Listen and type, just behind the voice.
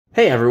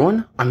Hey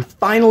everyone, I'm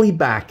finally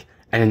back,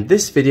 and in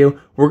this video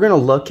we're going to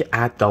look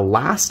at the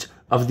last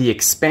of the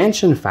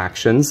expansion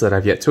factions that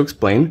I've yet to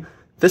explain.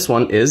 This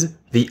one is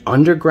the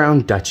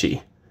Underground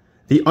Duchy.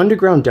 The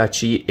Underground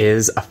Duchy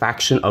is a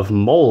faction of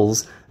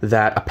moles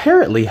that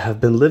apparently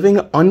have been living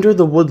under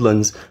the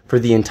woodlands for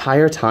the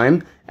entire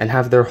time and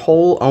have their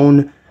whole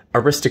own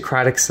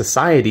aristocratic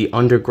society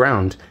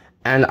underground.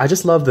 And I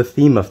just love the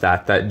theme of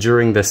that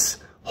during this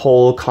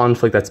whole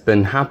conflict that's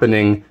been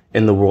happening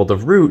in the world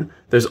of Root,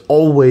 there's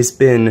always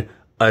been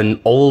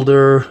an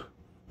older,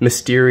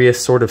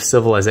 mysterious sort of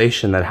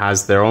civilization that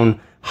has their own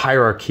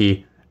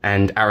hierarchy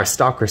and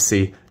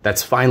aristocracy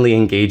that's finally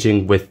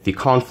engaging with the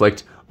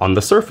conflict on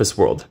the surface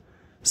world.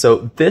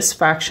 So this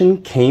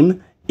faction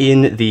came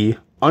in the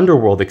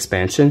Underworld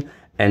expansion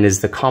and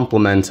is the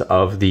complement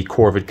of the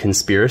Corvid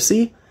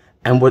conspiracy.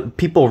 And what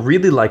people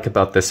really like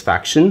about this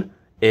faction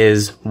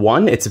is,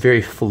 one, it's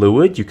very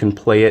fluid. You can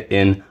play it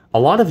in a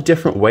lot of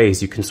different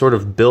ways. You can sort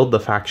of build the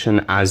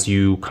faction as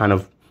you kind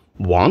of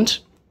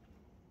want.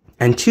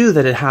 And two,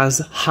 that it has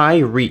high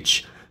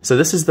reach. So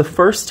this is the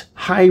first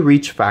high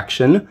reach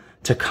faction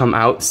to come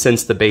out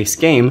since the base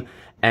game.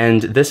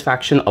 And this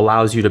faction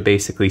allows you to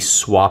basically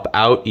swap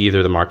out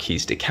either the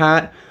Marquise de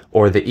Cat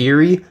or the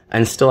Eerie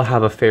and still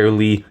have a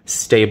fairly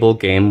stable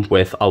game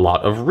with a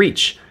lot of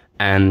reach.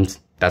 And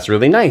that's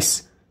really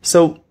nice.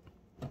 So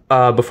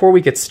before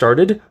we get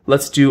started,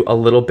 let's do a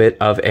little bit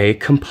of a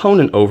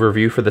component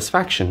overview for this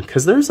faction,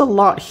 because there's a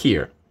lot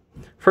here.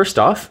 First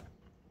off,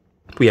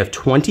 we have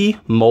 20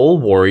 mole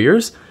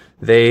warriors.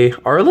 They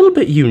are a little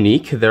bit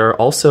unique. They're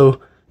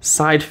also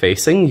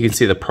side-facing. You can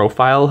see the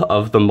profile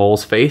of the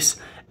mole's face,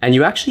 and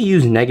you actually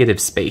use negative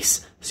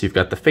space. So you've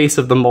got the face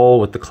of the mole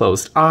with the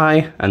closed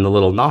eye and the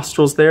little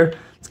nostrils there.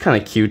 It's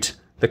kind of cute.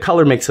 The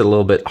color makes it a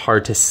little bit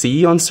hard to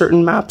see on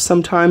certain maps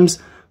sometimes,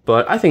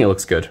 but I think it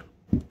looks good.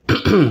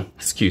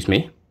 Excuse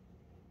me.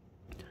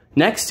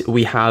 Next,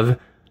 we have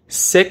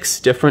 6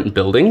 different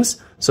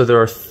buildings. So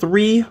there are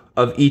 3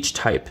 of each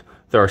type.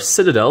 There are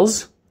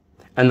citadels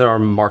and there are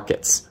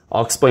markets.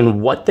 I'll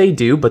explain what they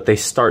do, but they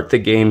start the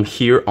game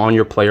here on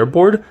your player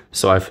board.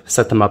 So I've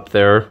set them up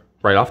there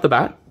right off the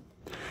bat.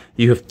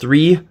 You have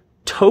 3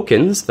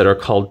 tokens that are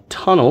called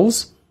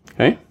tunnels.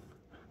 Okay.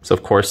 So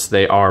of course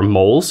they are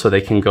moles, so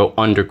they can go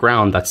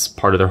underground. That's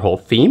part of their whole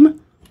theme.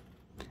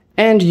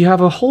 And you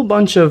have a whole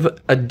bunch of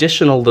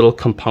additional little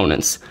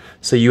components.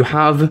 So you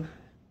have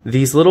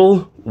these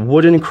little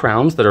wooden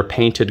crowns that are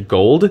painted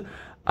gold.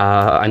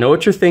 I know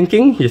what you're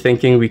thinking. You're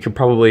thinking we could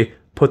probably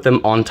put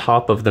them on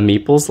top of the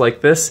meeples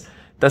like this.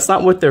 That's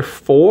not what they're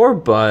for,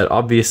 but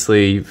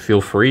obviously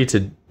feel free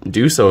to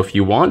do so if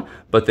you want.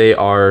 But they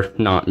are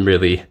not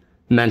really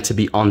meant to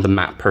be on the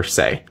map per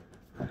se.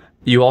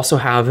 You also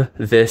have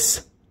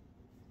this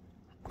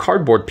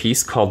cardboard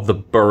piece called the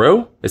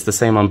Burrow. It's the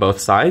same on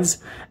both sides,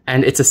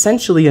 and it's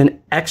essentially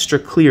an extra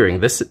clearing.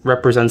 This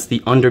represents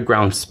the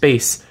underground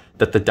space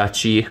that the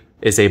duchy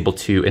is able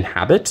to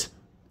inhabit.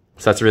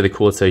 So that's really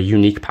cool. It's a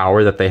unique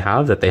power that they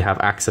have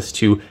access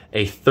to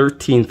a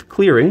 13th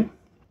clearing.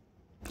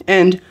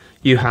 And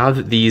you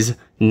have these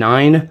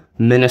 9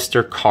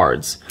 minister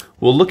cards.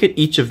 We'll look at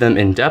each of them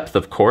in depth,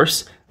 of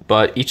course,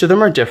 but each of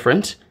them are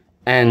different,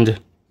 and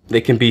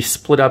they can be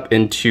split up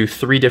into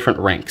 3 different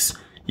ranks.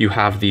 You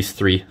have these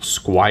 3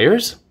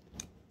 squires,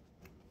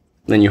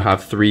 then you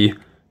have 3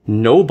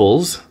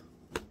 nobles,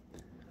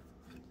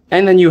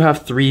 and then you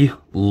have 3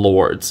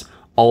 lords,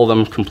 all of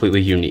them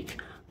completely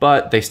unique.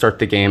 But they start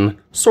the game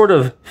sort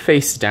of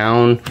face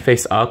down,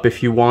 face up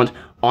if you want,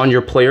 on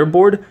your player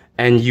board,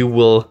 and you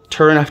will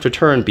turn after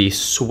turn be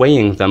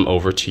swaying them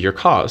over to your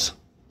cause.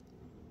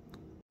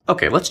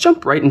 Okay, let's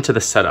jump right into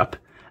the setup.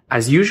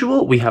 As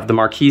usual, we have the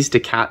Marquise de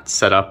Cat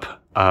set up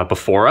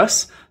before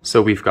us.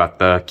 So we've got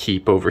the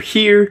keep over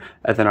here,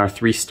 and then our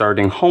 3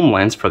 starting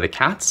homelands for the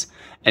cats.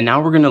 And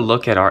now we're going to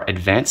look at our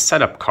advanced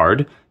setup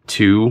card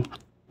to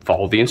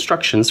follow the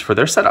instructions for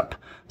their setup.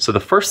 So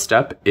the first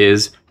step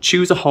is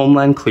choose a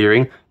homeland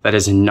clearing that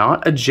is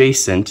not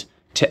adjacent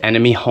to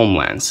enemy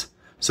homelands.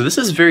 So this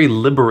is very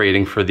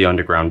liberating for the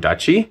Underground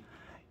Duchy.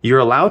 You're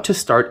allowed to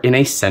start in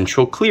a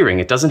central clearing.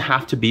 It doesn't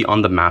have to be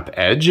on the map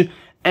edge.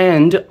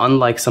 And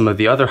unlike some of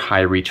the other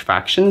high-reach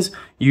factions,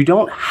 you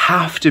don't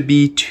have to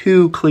be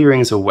 2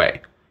 clearings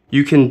away.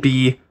 You can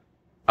be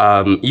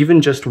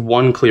even just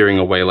 1 clearing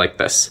away like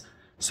this.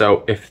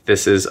 So if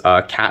this is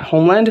a cat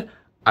homeland,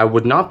 I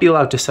would not be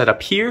allowed to set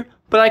up here,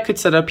 but I could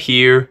set up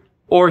here,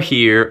 or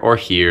here, or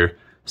here.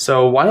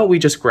 So why don't we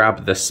just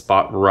grab this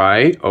spot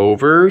right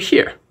over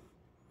here?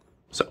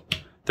 So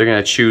they're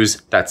going to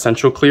choose that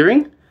central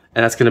clearing,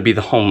 and that's going to be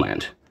the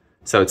homeland.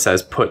 So it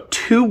says put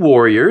 2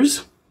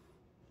 warriors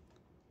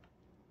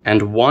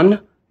and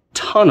 1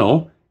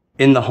 tunnel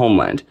in the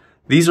homeland.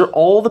 These are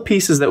all the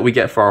pieces that we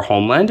get for our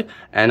homeland,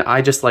 and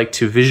I just like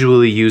to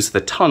visually use the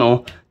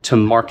tunnel to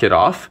mark it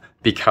off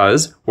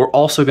because we're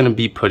also going to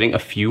be putting a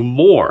few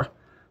more.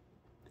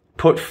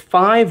 Put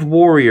 5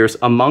 warriors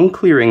among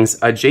clearings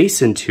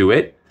adjacent to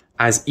it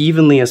as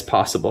evenly as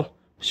possible.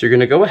 So you're going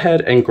to go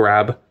ahead and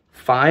grab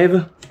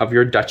 5 of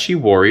your duchy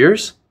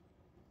warriors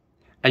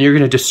and you're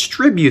going to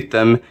distribute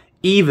them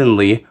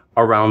evenly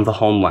around the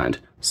homeland.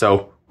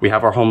 So we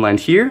have our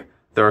homeland here.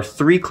 There are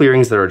 3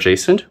 clearings that are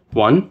adjacent,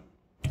 1,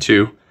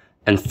 2,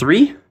 and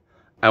 3,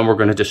 and we're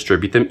going to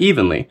distribute them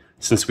evenly.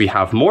 Since we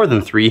have more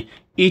than 3,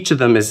 each of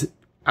them is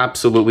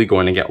absolutely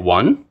going to get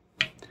 1.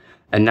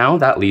 And now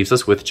that leaves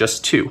us with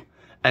just 2.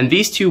 And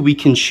these 2 we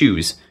can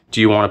choose.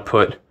 Do you want to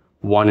put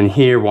 1 in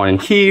here, 1 in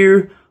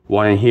here,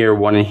 1 in here,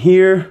 1 in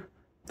here?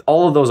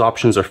 All of those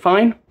options are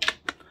fine,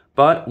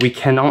 but we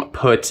cannot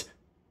put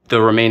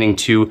the remaining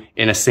 2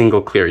 in a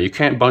single clear. You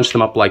can't bunch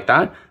them up like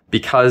that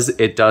because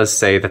it does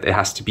say that it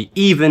has to be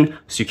even,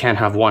 so you can't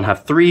have one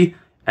have 3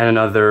 and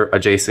another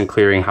adjacent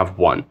clearing have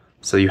 1.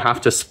 So you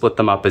have to split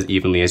them up as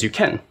evenly as you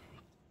can.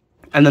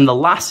 And then the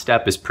last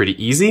step is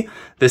pretty easy.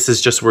 This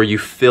is just where you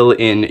fill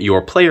in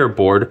your player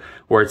board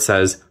where it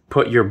says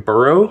put your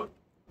burrow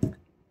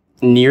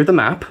near the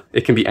map.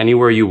 It can be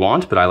anywhere you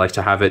want, but I like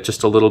to have it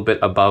just a little bit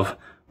above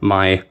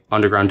my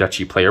Underground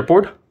Duchy player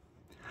board.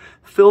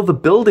 Fill the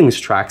buildings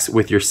tracks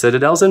with your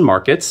citadels and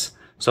markets.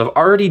 So I've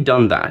already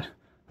done that.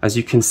 As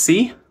you can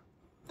see,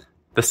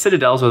 the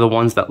citadels are the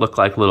ones that look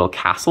like little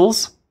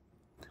castles,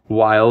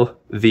 while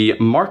the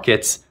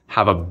markets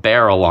have a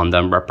barrel on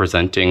them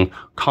representing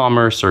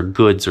commerce or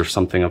goods or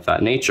something of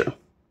that nature.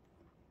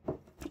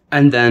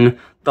 And then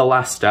the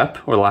last step,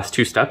 or the last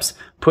 2 steps,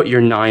 put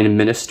your 9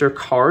 minister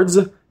cards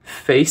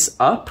face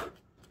up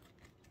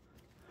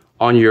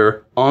on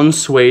your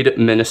unswayed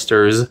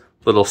ministers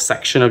little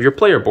section of your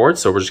player board.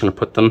 So we're just going to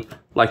put them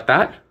like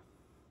that.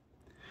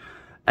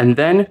 And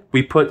then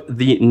we put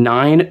the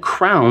 9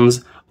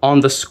 crowns on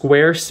the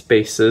square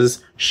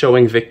spaces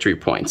showing victory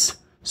points.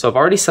 So I've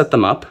already set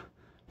them up.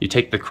 You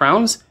take the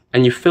crowns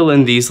and you fill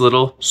in these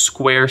little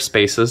square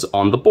spaces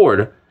on the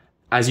board.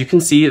 As you can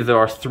see, there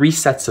are 3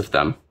 sets of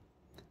them.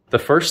 The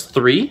first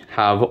 3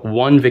 have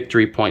 1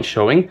 victory point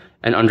showing,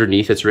 and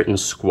underneath it's written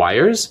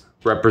squires,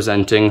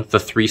 representing the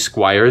 3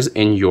 squires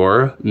in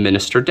your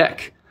minister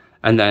deck.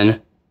 And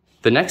then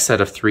the next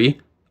set of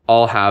 3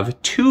 all have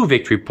 2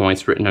 victory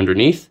points written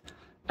underneath,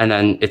 and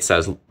then it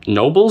says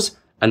nobles,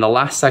 and the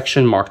last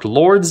section marked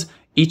lords.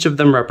 Each of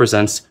them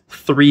represents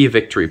 3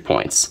 victory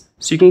points.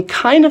 So you can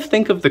kind of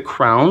think of the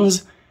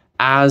crowns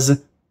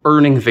as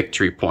earning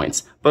victory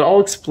points, but I'll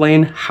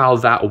explain how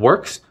that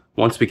works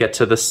once we get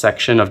to the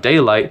section of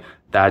daylight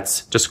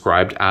that's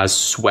described as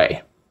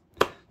sway.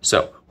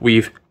 So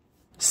we've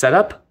set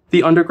up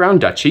the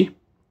Underground Duchy,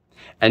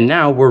 and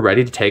now we're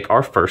ready to take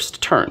our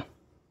first turn.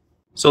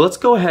 So let's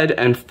go ahead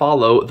and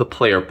follow the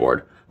player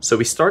board. So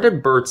we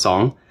started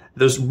Birdsong.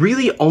 There's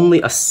really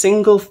only a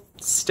single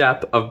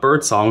step of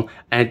Birdsong,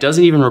 and it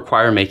doesn't even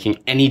require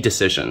making any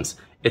decisions.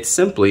 It's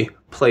simply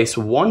place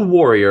 1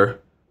 warrior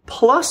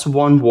plus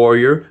 1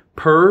 warrior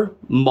per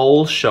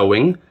mole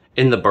showing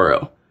in the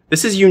Burrow.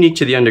 This is unique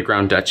to the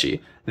Underground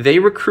Duchy. They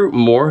recruit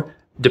more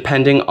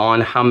depending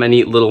on how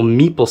many little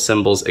meeple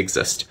symbols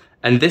exist.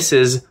 And this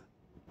is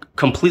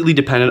completely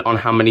dependent on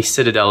how many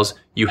citadels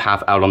you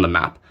have out on the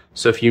map.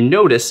 So if you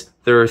notice,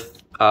 there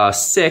are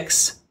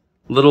 6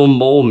 little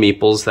mole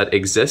meeples that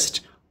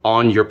exist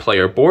on your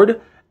player board.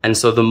 And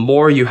so the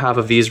more you have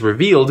of these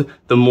revealed,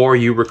 the more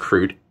you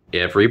recruit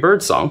every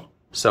Birdsong.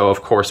 So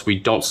of course we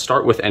don't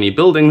start with any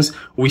buildings.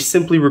 We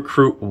simply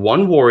recruit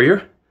 1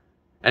 warrior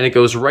and it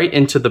goes right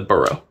into the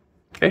Burrow.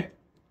 Okay?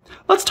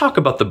 Let's talk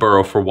about the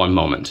Burrow for one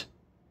moment.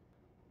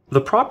 The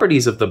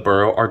properties of the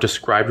Burrow are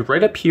described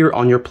right up here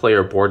on your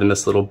player board in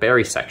this little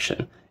berry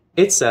section.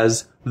 It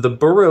says the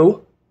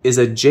Burrow is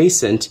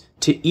adjacent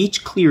to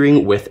each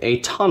clearing with a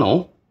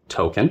tunnel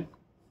token.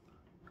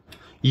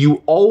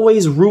 You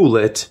always rule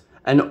it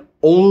and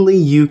only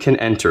you can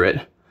enter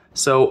it.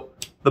 So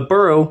the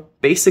Burrow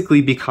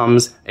basically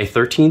becomes a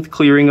 13th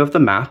clearing of the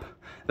map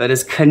that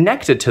is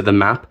connected to the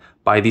map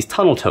by these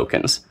tunnel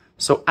tokens.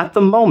 So at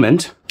the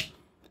moment,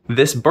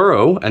 this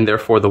Burrow, and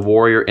therefore the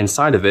warrior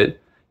inside of it,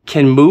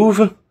 can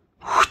move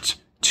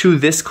to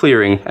this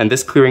clearing, and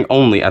this clearing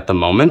only at the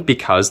moment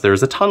because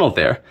there's a tunnel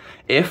there.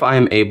 If I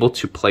am able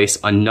to place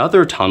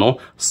another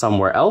tunnel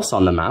somewhere else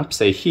on the map,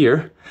 say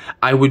here,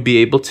 I would be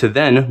able to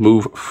then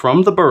move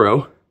from the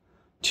Burrow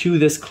to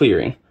this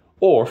clearing,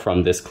 or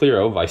from this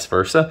clearing, vice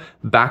versa,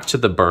 back to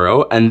the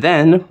Burrow, and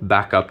then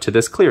back up to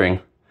this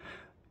clearing.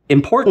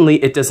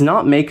 Importantly, it does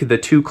not make the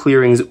 2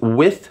 clearings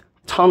with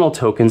tunnel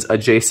tokens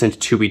adjacent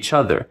to each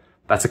other.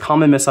 That's a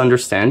common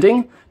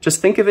misunderstanding.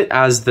 Just think of it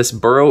as this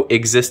Burrow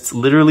exists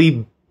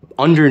literally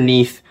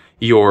underneath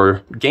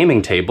your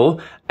gaming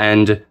table,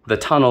 and the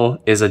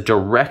tunnel is a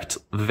direct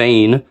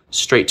vein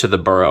straight to the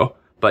Burrow,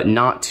 but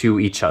not to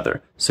each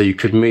other. So you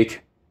could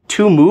make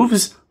 2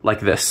 moves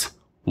like this.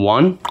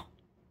 1,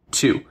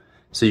 2.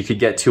 So you could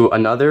get to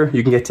another,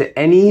 you can get to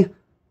any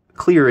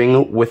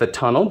clearing with a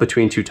tunnel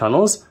between 2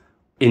 tunnels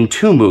in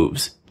 2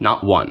 moves,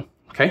 not 1,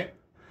 okay?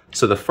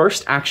 So the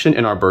first action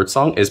in our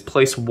Birdsong is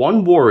place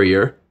 1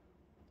 warrior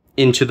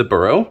into the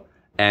Burrow,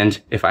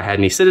 and if I had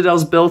any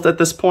citadels built at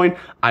this point,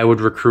 I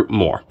would recruit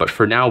more, but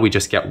for now we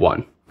just get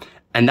 1.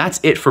 And that's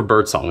it for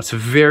Birdsong. It's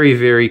very,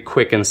 very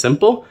quick and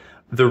simple.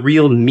 The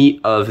real meat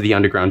of the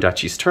Underground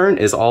Duchy's turn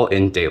is all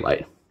in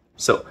daylight.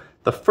 So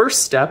the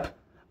first step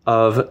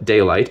of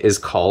daylight is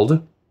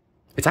called,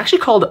 it's actually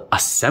called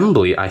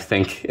assembly, I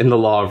think, in the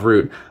law of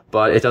root,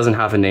 but it doesn't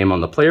have a name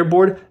on the player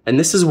board. And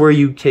this is where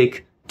you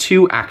take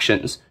 2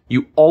 actions.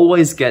 You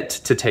always get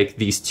to take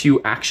these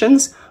 2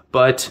 actions,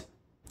 but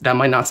that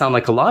might not sound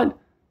like a lot.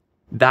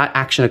 That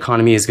action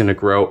economy is going to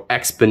grow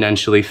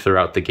exponentially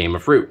throughout the game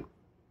of root.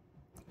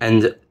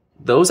 And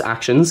those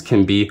actions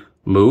can be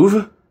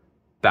move,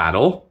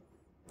 battle,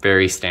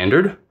 very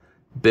standard,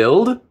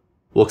 build,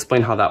 we'll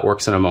explain how that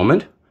works in a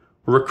moment,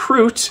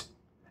 recruit,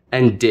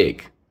 and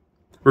dig.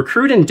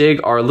 Recruit and dig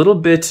are a little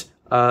bit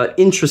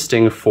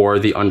interesting for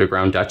the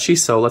Underground Duchy,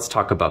 so let's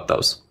talk about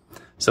those.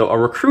 So a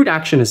recruit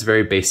action is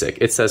very basic.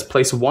 It says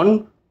place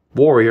 1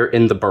 warrior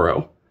in the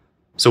burrow.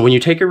 So when you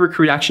take a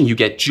recruit action, you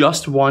get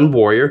just 1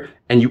 warrior,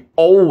 and you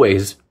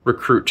always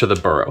recruit to the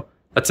burrow.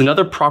 That's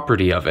another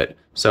property of it.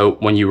 So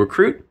when you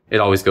recruit, it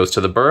always goes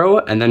to the burrow,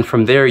 and then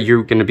from there,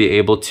 you're going to be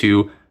able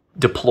to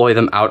deploy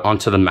them out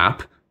onto the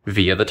map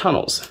via the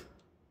tunnels.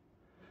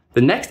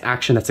 The next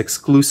action that's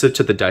exclusive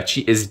to the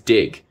duchy is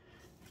dig.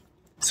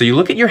 So you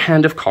look at your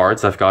hand of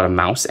cards. I've got a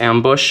mouse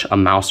ambush, a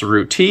mouse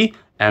routine,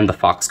 and the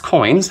fox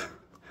coins.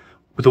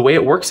 The way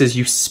it works is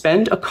you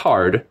spend a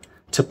card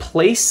to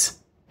place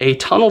a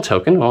tunnel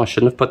token. Oh, I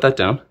shouldn't have put that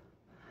down.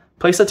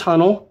 Place a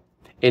tunnel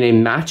in a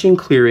matching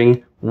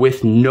clearing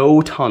with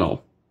no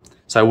tunnel.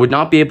 So I would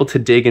not be able to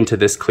dig into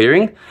this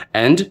clearing.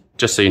 And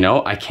just so you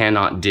know, I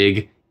cannot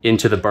dig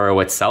into the burrow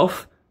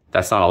itself.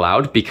 That's not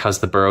allowed because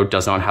the burrow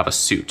does not have a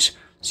suit.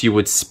 So you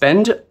would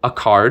spend a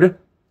card.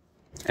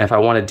 And if I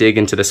want to dig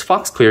into this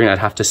fox clearing, I'd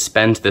have to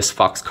spend this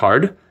fox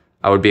card.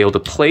 I would be able to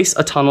place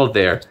a tunnel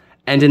there.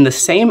 And in the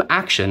same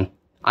action,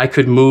 I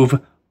could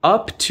move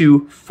up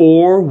to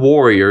 4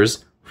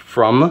 warriors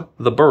from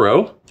the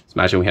burrow. Let's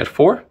imagine we had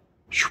 4.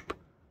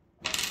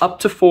 Up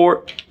to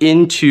 4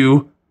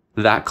 into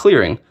that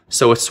clearing.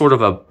 So it's sort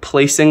of a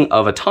placing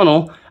of a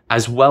tunnel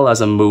as well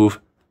as a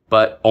move,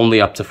 but only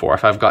up to 4.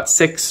 If I've got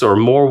 6 or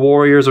more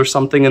warriors or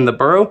something in the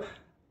burrow,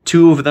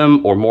 2 of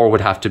them or more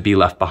would have to be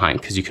left behind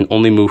because you can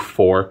only move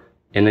 4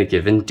 in a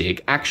given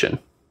dig action.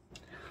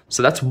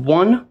 So that's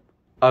one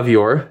of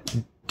your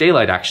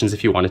daylight actions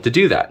if you wanted to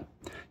do that.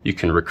 You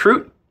can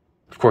recruit.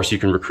 Of course, you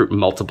can recruit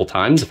multiple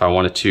times. If I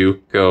wanted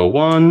to go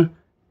 1,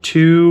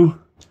 2,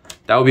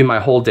 that would be my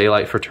whole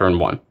daylight for turn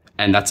 1.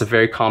 And that's a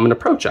very common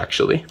approach,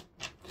 actually.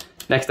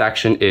 Next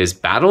action is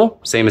battle.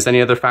 Same as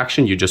any other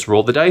faction, you just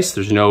roll the dice.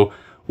 There's no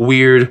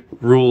weird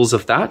rules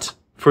of that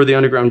for the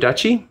Underground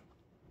Duchy.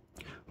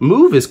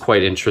 Move is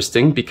quite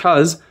interesting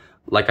because,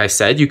 like I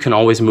said, you can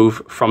always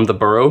move from the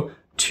burrow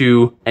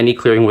to any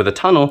clearing with a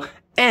tunnel,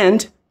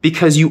 and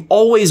because you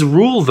always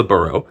rule the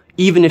burrow,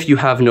 even if you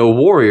have no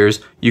warriors,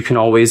 you can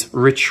always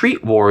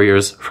retreat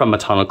warriors from a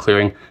tunnel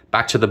clearing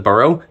back to the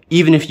burrow,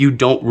 even if you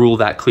don't rule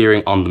that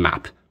clearing on the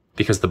map,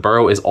 because the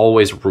burrow is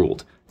always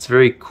ruled. It's a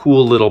very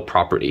cool little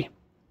property.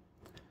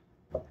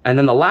 And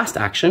then the last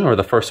action, or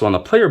the first one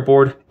on the player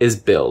board, is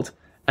build.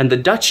 And the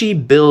duchy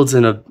builds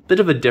in a bit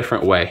of a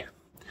different way.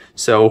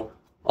 So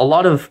a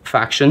lot of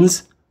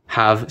factions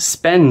have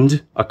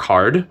spend a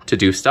card to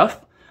do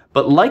stuff,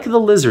 but like the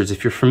lizards,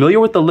 if you're familiar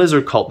with the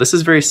lizard cult, this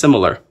is very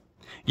similar.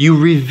 You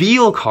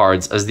reveal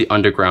cards as the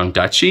Underground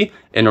Duchy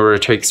in order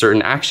to take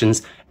certain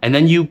actions, and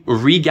then you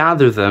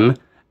regather them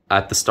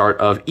at the start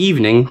of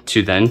evening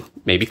to then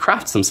maybe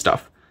craft some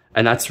stuff.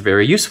 And that's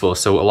very useful.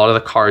 So a lot of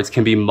the cards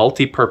can be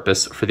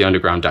multi-purpose for the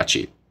Underground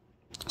Duchy.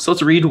 So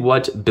let's read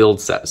what build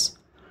says.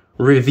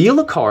 Reveal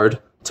a card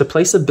to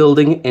place a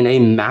building in a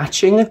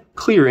matching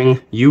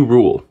clearing you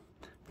rule.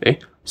 Okay,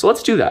 so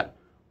let's do that.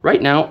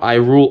 Right now, I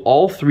rule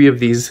all 3 of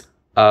these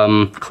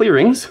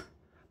clearings,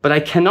 but I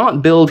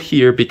cannot build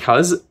here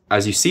because,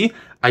 as you see,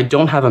 I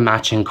don't have a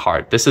matching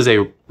card. This is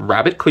a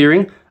rabbit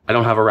clearing. I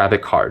don't have a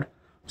rabbit card.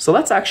 So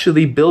let's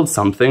actually build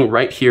something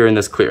right here in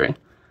this clearing.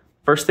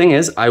 First thing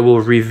is I will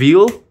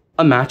reveal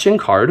a matching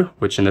card,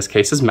 which in this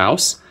case is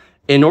mouse,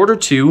 in order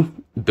to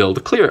build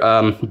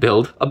a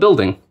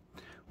building.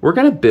 We're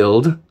going to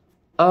build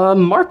a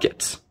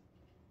market.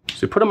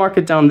 So put a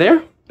market down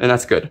there, and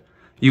that's good.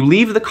 You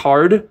leave the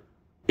card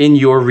in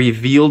your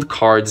revealed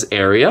cards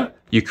area.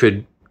 You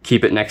could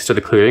keep it next to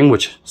the clearing,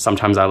 which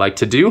sometimes I like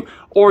to do,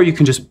 or you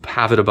can just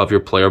have it above your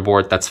player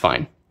board. That's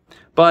fine.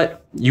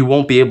 But you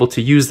won't be able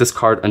to use this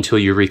card until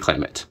you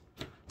reclaim it.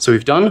 So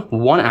we've done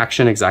one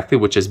action exactly,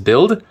 which is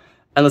build.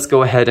 And let's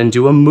go ahead and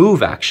do a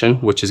move action,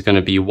 which is going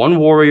to be 1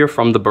 warrior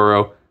from the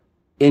burrow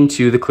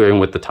into the clearing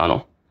with the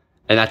tunnel.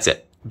 And that's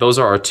it. Those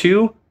are our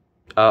 2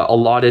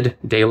 allotted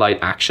daylight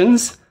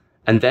actions.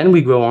 And then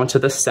we go on to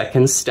the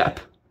second step.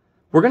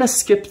 We're going to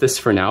skip this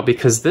for now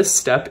because this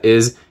step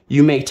is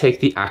you may take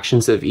the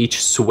actions of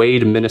each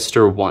swayed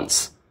minister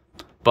once.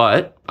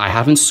 But I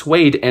haven't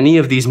swayed any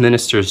of these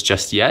ministers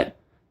just yet.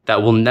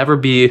 That will never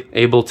be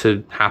able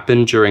to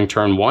happen during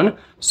turn 1.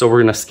 So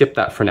we're going to skip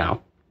that for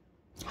now.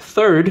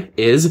 Third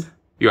is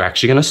you're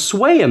actually going to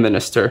sway a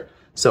minister.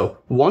 So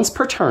once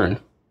per turn,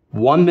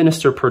 1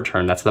 minister per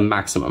turn. That's the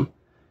maximum.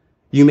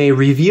 You may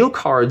reveal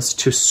cards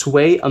to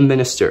sway a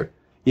minister.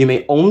 You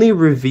may only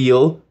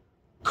reveal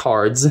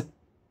cards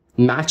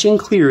matching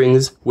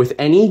clearings with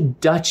any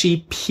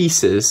duchy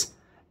pieces,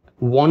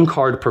 1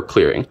 card per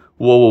clearing.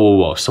 Whoa, whoa, whoa,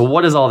 whoa. So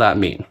what does all that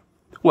mean?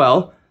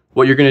 Well,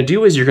 what you're going to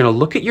do is you're going to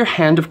look at your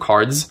hand of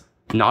cards,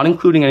 not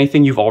including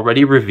anything you've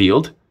already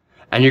revealed,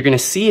 and you're going to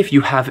see if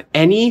you have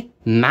any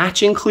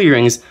matching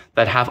clearings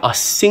that have a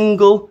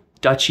single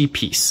duchy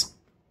piece.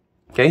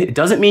 Okay? It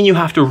doesn't mean you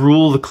have to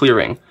rule the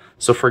clearing.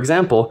 So for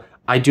example,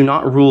 I do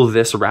not rule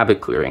this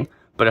rabbit clearing,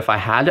 but if I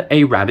had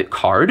a rabbit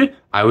card,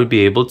 I would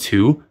be able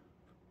to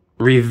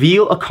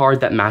reveal a card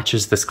that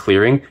matches this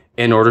clearing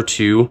in order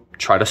to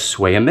try to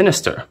sway a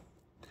minister.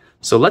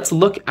 So let's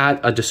look at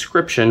a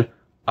description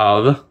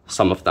of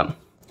some of them.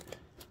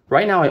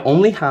 Right now, I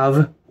only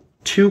have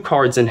 2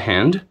 cards in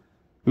hand,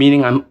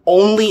 meaning I'm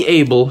only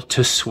able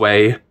to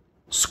sway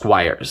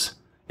squires.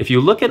 If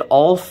you look at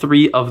all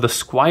 3 of the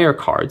squire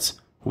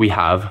cards, we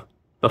have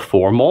the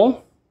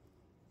Foremole,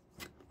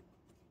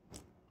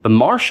 the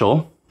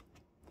Marshal,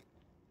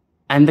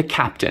 and the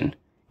Captain.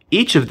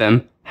 Each of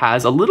them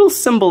has a little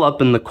symbol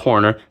up in the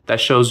corner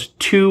that shows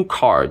 2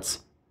 cards.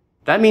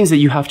 That means that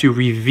you have to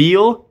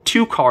reveal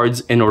 2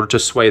 cards in order to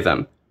sway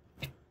them.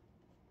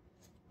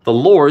 The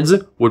lords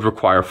would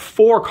require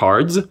 4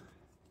 cards,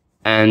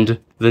 and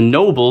the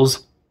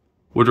nobles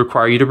would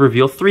require you to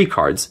reveal 3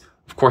 cards.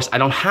 Of course, I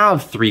don't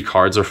have 3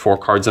 cards or 4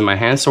 cards in my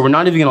hand, so we're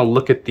not even going to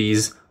look at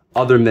these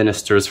other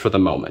ministers for the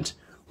moment.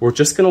 We're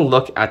just going to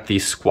look at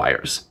these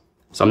squires.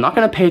 So I'm not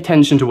going to pay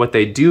attention to what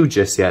they do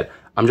just yet.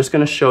 I'm just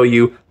going to show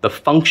you the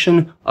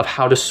function of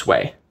how to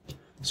sway.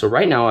 So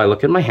right now, I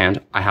look at my hand.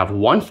 I have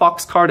 1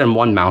 fox card and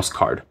 1 mouse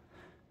card.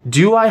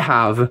 Do I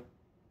have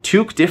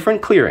 2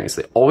 different clearings?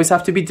 They always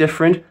have to be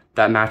different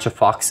that match a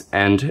fox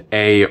and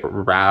a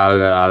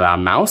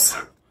mouse.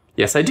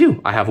 Yes, I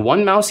do. I have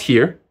 1 mouse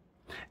here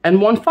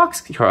and 1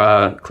 fox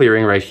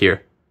clearing right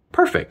here.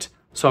 Perfect.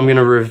 So I'm going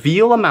to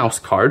reveal a mouse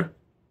card.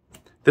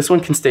 This one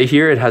can stay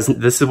here.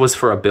 This was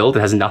for a build.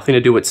 It has nothing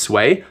to do with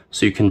sway,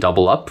 so you can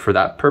double up for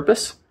that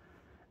purpose.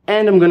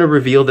 And I'm going to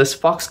reveal this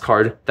fox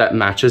card that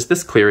matches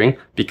this clearing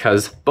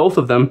because both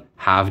of them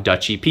have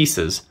duchy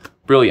pieces.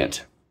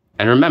 Brilliant.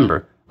 And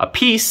remember, a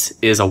piece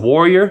is a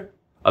warrior,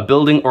 a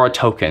building, or a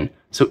token.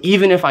 So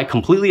even if I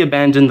completely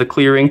abandon the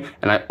clearing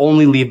and I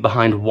only leave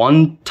behind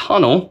 1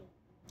 tunnel,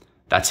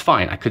 that's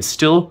fine. I could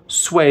still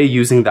sway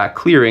using that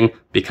clearing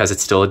because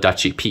it's still a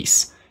duchy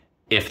piece.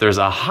 If there's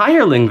a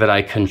hireling that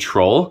I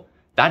control,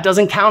 that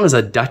doesn't count as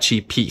a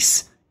duchy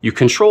piece. You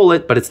control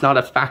it, but it's not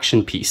a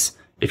faction piece.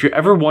 If you're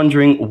ever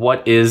wondering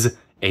what is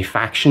a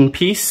faction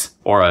piece,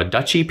 or a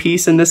duchy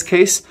piece in this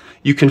case,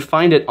 you can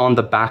find it on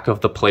the back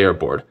of the player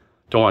board.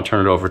 Don't want to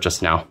turn it over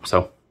just now.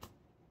 So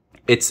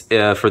it's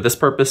for this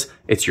purpose,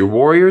 it's your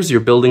warriors, your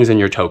buildings, and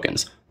your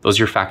tokens. Those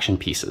are your faction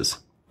pieces.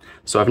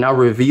 So I've now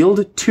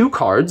revealed 2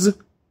 cards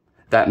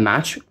that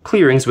match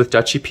clearings with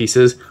duchy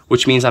pieces,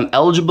 which means I'm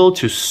eligible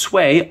to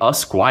sway a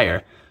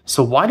squire.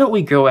 So why don't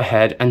we go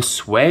ahead and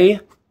sway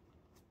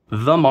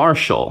the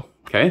Marshal?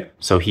 Okay,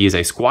 so he is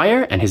a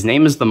squire and his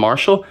name is the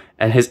Marshal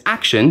and his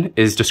action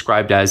is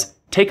described as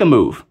take a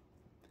move.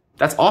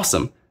 That's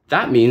awesome.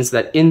 That means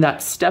that in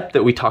that step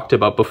that we talked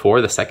about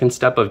before, the second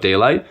step of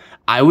daylight,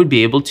 I would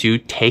be able to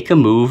take a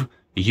move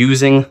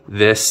using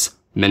this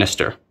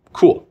minister.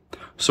 Cool.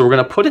 So we're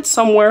going to put it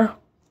somewhere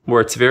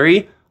where it's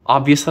very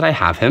obvious that I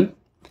have him.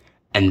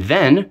 And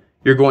then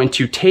you're going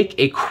to take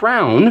a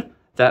crown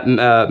that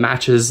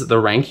matches the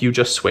rank you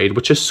just swayed,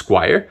 which is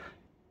squire.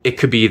 It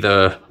could be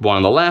the one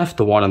on the left,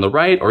 the one on the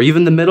right, or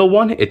even the middle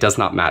one. It does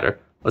not matter.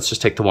 Let's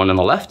just take the one on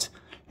the left.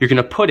 You're going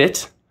to put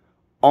it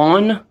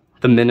on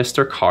the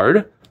minister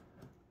card.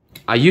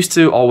 I used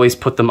to always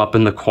put them up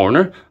in the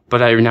corner,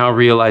 but I now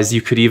realize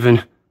you could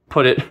even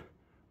put it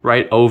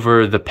right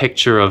over the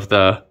picture of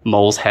the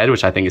mole's head,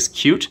 which I think is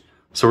cute.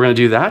 So we're going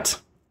to do that.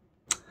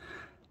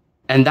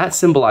 And that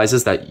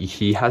symbolizes that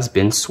he has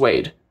been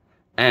swayed.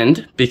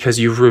 And because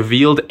you've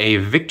revealed a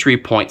victory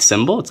point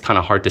symbol, it's kind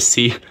of hard to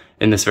see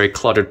in this very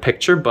cluttered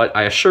picture, but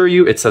I assure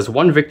you it says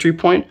 1 victory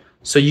point.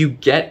 So you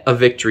get a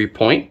victory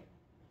point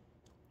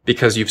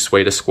because you've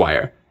swayed a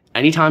squire.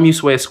 Anytime you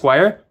sway a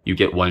squire, you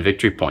get 1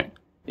 victory point.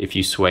 If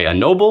you sway a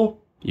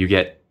noble, you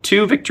get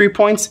 2 victory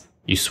points.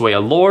 You sway a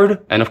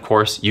lord, and of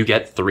course, you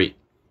get 3.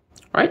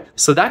 All right?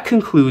 So that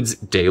concludes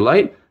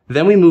daylight.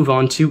 Then we move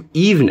on to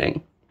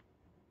evening.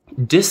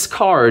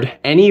 Discard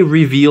any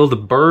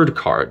revealed bird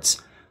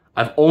cards.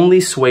 I've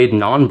only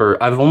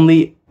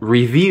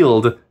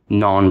revealed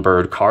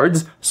non-bird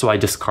cards, so I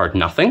discard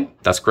nothing.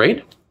 That's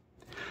great.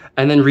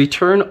 And then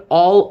return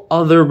all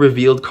other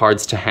revealed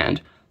cards to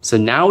hand. So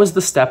now is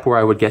the step where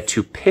I would get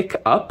to pick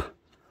up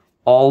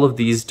all of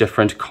these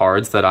different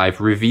cards that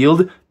I've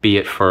revealed, be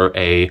it for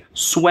a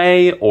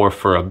sway or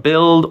for a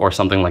build or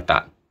something like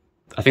that.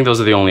 I think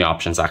those are the only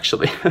options,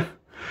 actually.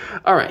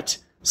 All right,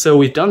 so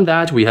we've done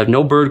that. We have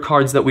no bird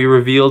cards that we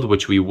revealed,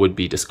 which we would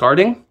be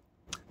discarding.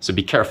 So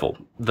be careful.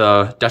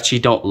 The duchy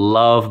don't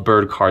love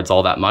bird cards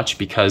all that much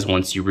because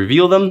once you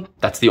reveal them,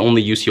 that's the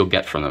only use you'll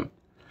get from them.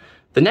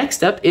 The next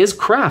step is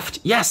craft.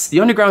 Yes, the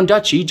Underground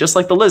Duchy, just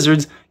like the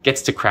lizards,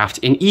 gets to craft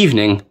in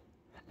evening.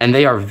 and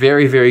they are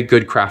very, very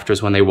good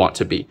crafters when they want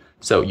to be.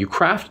 So you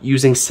craft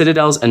using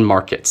citadels and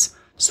markets.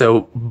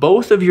 So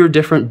both of your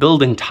different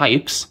building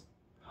types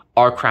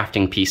are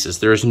crafting pieces.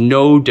 There's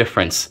no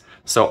difference.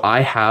 So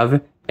I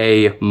have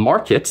a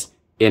market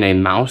in a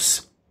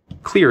mouse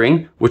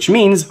clearing, which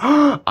means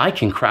I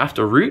can craft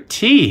a root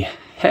tea.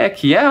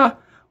 Heck yeah.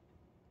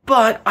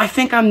 But I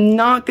think I'm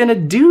not gonna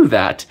do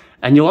that.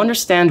 And you'll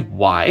understand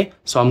why.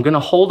 So I'm gonna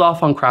hold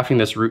off on crafting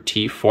this root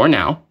tea for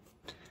now.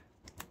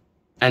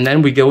 And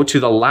then we go to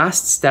the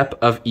last step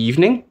of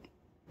evening,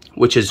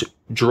 which is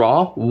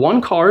draw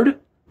one card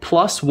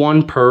plus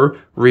one per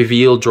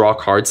reveal draw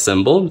card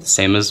symbol,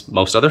 same as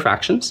most other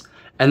factions.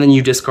 And then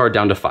you discard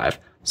down to 5.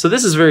 So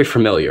this is very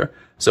familiar.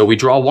 So we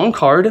draw one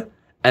card,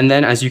 and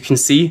then as you can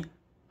see,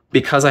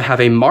 because I have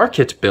a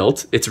market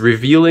built, it's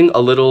revealing a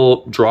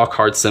little draw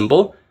card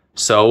symbol.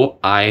 So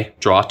I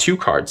draw 2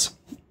 cards.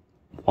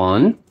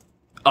 1,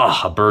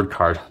 a bird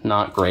card,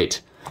 not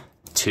great.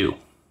 2,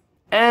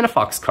 and a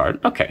fox card.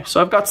 Okay, so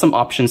I've got some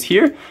options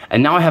here,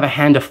 and now I have a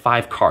hand of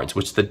 5 cards,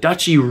 which the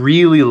duchy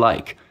really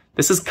like.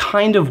 This is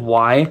kind of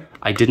why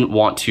I didn't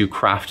want to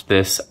craft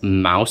this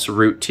mouse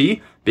root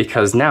tea,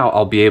 because now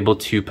I'll be able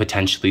to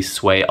potentially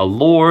sway a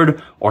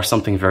lord or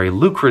something very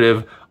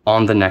lucrative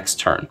on the next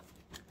turn.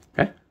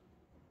 Okay.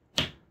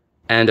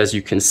 And as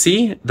you can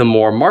see, the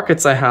more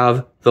markets I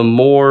have, the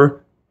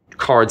more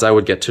cards I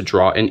would get to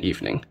draw in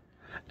evening.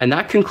 And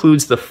that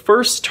concludes the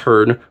first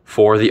turn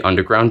for the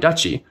Underground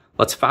Duchy.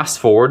 Let's fast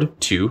forward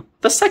to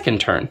the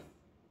second turn.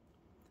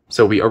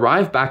 So we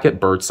arrive back at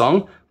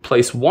Birdsong,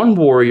 place 1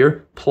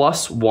 warrior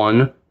plus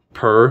 1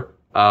 per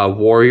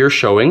warrior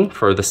showing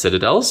for the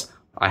citadels.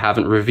 I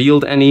haven't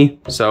revealed any,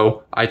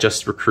 so I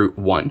just recruit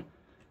 1.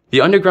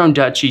 The Underground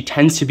Duchy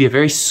tends to be a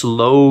very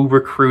slow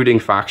recruiting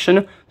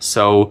faction,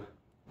 so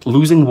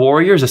losing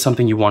warriors is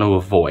something you want to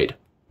avoid.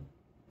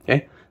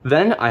 Okay.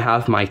 Then I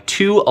have my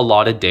 2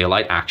 allotted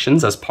daylight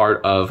actions as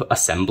part of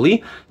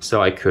assembly.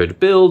 So I could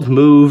build,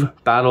 move,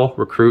 battle,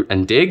 recruit,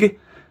 and dig.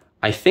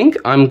 I think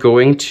I'm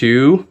going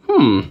to,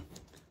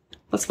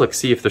 let's look,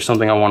 see if there's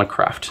something I want to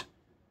craft.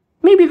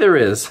 Maybe there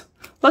is.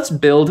 Let's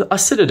build a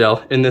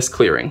citadel in this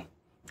clearing.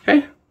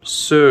 Okay,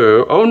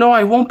 so, oh no,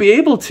 I won't be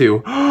able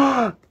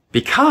to.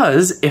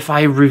 Because if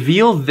I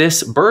reveal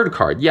this bird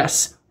card,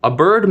 yes, a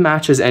bird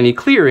matches any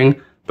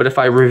clearing, but if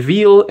I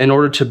reveal in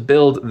order to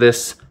build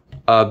this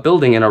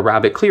building in a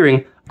rabbit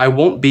clearing, I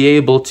won't be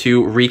able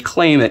to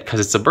reclaim it because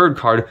it's a bird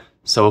card,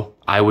 so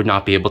I would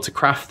not be able to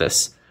craft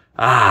this.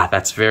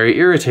 That's very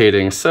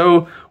irritating.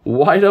 So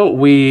why don't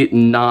we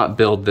not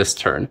build this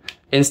turn?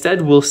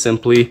 Instead, we'll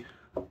simply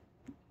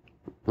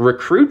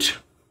recruit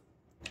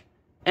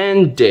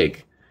and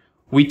dig.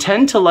 We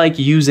tend to like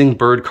using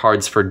bird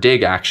cards for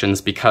dig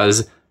actions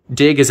because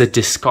dig is a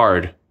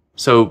discard.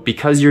 So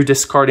because you're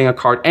discarding a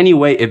card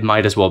anyway, it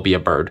might as well be a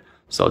bird.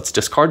 So let's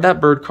discard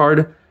that bird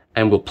card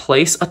and we'll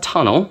place a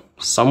tunnel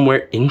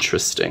somewhere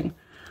interesting.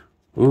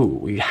 Ooh,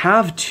 we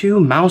have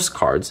 2 mouse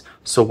cards,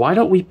 so why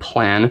don't we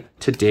plan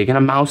to dig in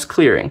a mouse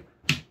clearing?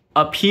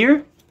 Up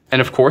here, and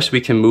of course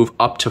we can move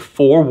up to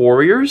 4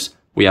 warriors.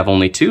 We have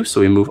only 2, so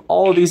we move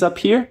all of these up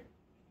here.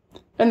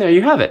 And there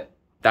you have it.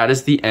 That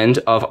is the end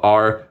of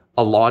our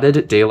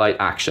allotted daylight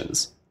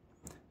actions.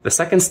 The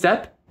second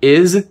step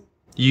is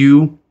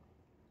you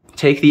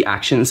take the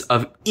actions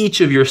of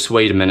each of your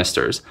swayed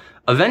ministers.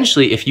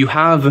 Eventually, if you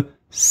have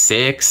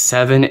 6,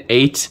 7,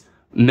 8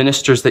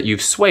 ministers that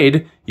you've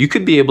swayed, you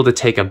could be able to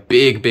take a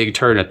big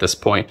turn at this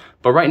point.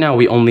 But right now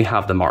we only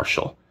have the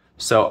marshal.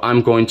 So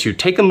I'm going to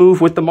take a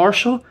move with the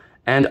marshal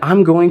and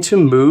I'm going to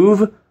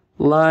move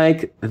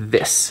like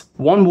this.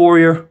 1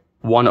 warrior,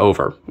 1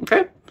 over,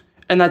 okay?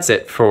 And that's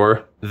it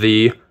for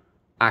the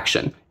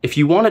action. If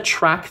you want to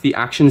track the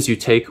actions you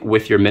take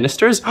with your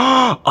ministers,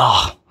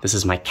 this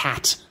is my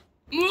cat.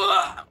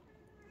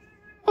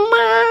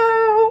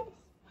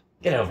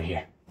 Get over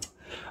here.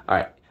 All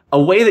right.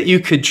 A way that you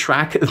could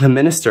track the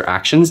minister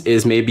actions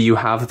is maybe you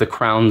have the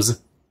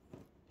crowns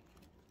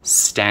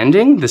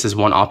standing. This is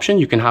one option.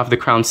 You can have the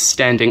crowns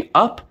standing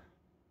up.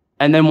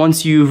 And then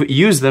once you've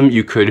used them,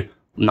 you could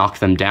knock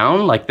them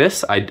down like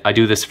this. I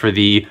do this for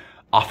the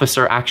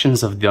officer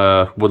actions of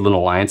the Woodland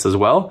Alliance as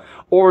well.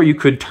 Or you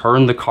could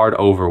turn the card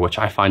over, which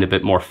I find a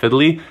bit more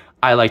fiddly.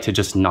 I like to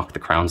just knock the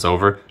crowns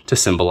over to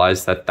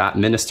symbolize that that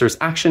minister's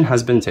action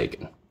has been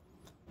taken.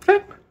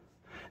 Okay.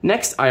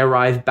 Next, I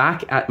arrive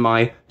back at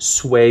my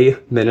sway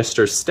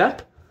minister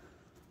step.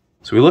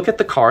 So we look at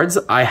the cards.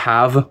 I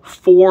have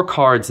 4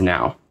 cards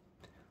now.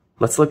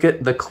 Let's look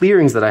at the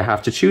clearings that I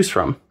have to choose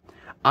from.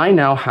 I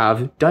now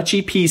have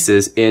duchy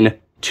pieces in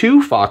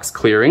 2 fox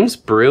clearings,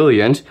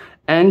 brilliant,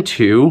 and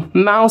 2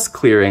 mouse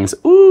clearings.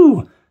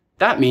 Ooh,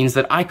 that means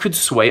that I could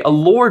sway a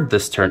lord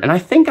this turn, and I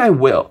think I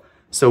will.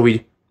 So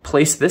we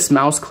place this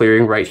mouse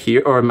clearing right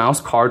here, or a mouse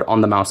card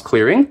on the mouse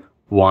clearing.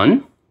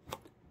 1,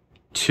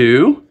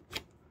 2,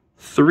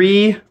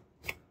 3,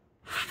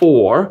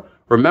 4.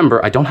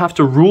 Remember, I don't have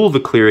to rule the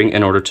clearing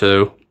in order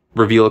to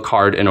reveal a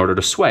card in order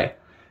to sway.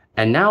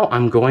 And now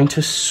I'm going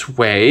to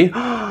sway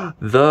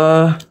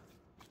the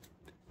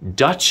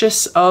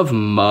Duchess of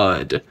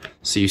Mud.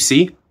 So you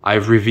see,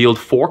 I've revealed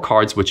 4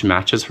 cards, which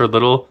matches her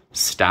little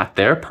stat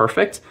there.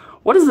 Perfect.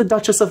 What does the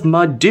Duchess of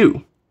Mud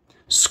do?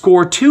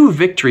 Score 2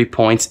 victory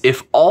points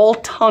if all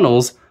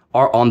tunnels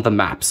are on the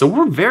map. So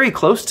we're very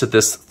close to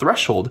this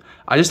threshold.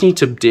 I just need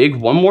to dig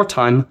one more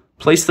time,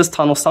 place this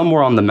tunnel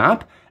somewhere on the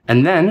map,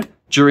 and then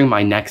during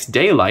my next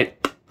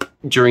daylight,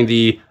 during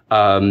the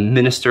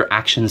Minster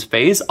Actions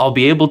phase, I'll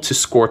be able to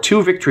score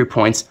 2 victory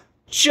points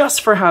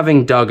just for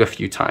having dug a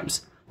few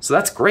times. So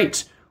that's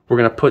great. We're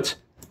going to put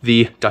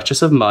the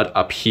Duchess of Mud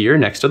up here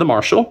next to the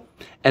Marshal.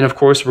 And of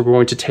course, we're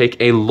going to take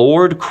a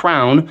Lord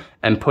crown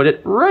and put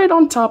it right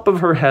on top of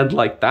her head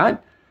like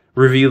that,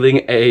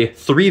 revealing a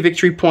 3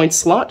 victory point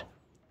slot.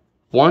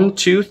 1,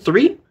 2,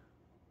 3.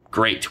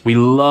 Great. We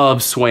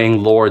love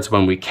swaying lords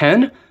when we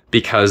can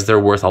because they're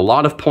worth a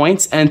lot of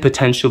points and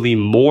potentially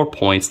more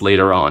points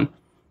later on.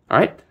 All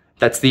right.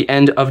 That's the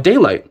end of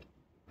daylight.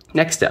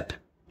 Next step,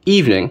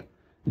 evening.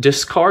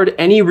 Discard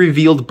any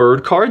revealed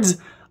bird cards.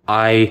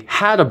 I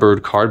had a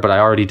bird card, but I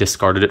already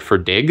discarded it for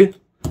dig,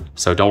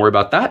 so don't worry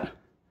about that.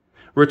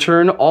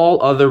 Return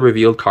all other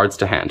revealed cards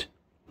to hand.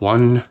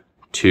 1,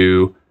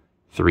 2,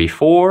 3,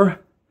 4.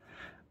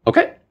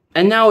 Okay,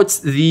 and now it's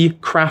the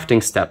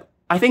crafting step.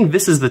 I think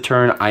this is the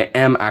turn I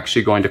am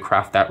actually going to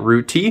craft that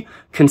root tea,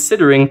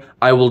 considering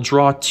I will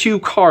draw 2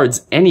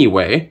 cards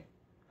anyway,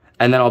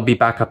 and then I'll be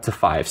back up to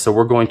 5. So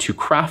we're going to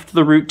craft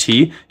the root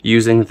tea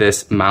using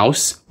this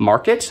mouse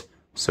market.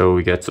 So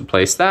we get to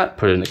place that,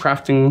 put it in the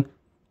crafted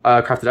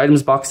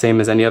items box,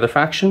 same as any other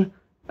faction,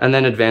 and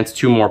then advance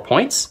 2 more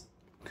points.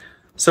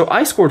 So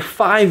I scored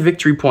 5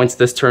 victory points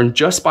this turn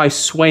just by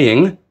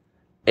swaying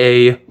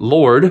a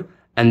lord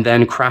and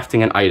then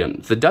crafting an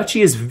item. The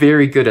duchy is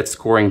very good at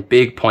scoring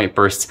big point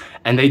bursts,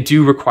 and they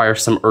do require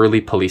some early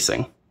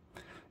policing.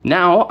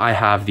 Now I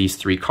have these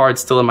 3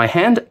 cards still in my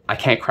hand. I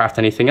can't craft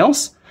anything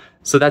else.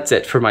 So that's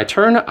it. For my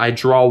turn, I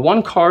draw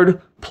 1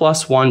 card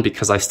plus 1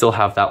 because I still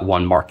have that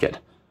 1 market.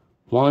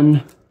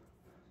 1,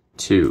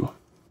 2.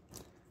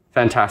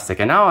 Fantastic.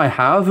 And now I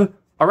have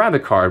a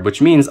rabbit card,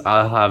 which means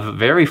I'll have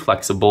very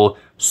flexible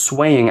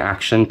swaying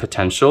action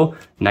potential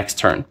next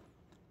turn.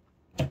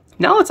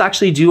 Now let's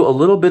actually do a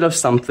little bit of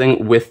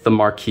something with the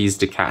Marquise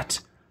de Cat.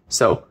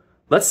 So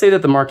let's say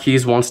that the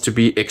Marquise wants to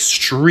be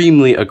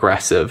extremely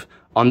aggressive.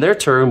 On their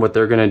turn, what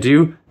they're going to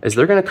do is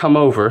they're going to come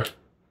over,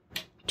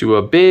 do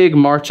a big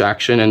march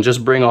action, and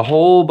just bring a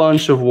whole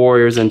bunch of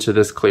warriors into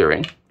this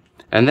clearing.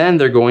 And then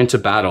they're going to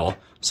battle.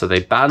 So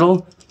they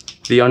battle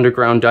the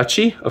Underground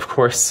Duchy. Of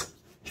course,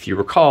 if you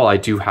recall, I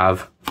do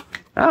have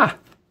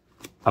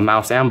a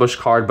mouse ambush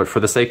card, but for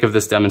the sake of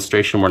this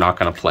demonstration, we're not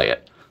going to play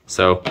it.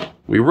 So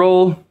we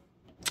roll,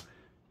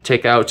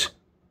 take out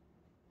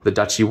the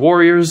Duchy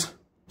warriors,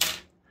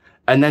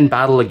 and then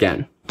battle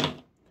again.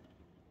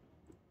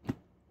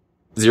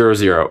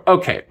 0-0.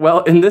 Okay,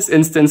 well, in this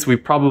instance, we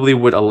probably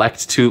would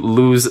elect to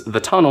lose the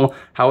tunnel.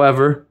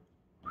 However,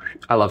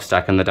 I love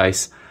stacking the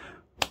dice.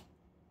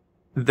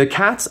 The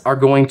cats are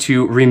going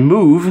to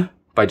remove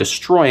by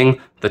destroying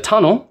the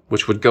tunnel,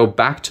 which would go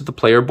back to the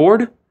player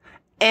board,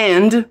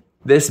 and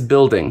this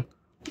building.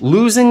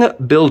 Losing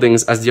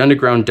buildings as the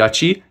Underground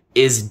Duchy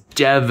is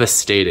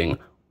devastating.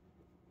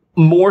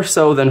 More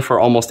so than for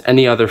almost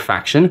any other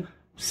faction,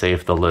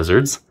 save the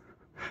lizards,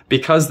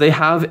 because they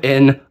have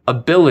an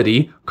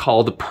ability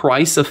called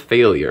Price of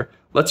Failure.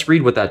 Let's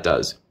read what that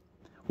does.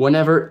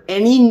 Whenever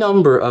any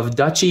number of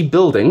duchy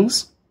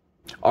buildings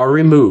are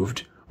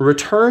removed,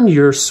 return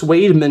your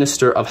swayed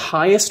minister of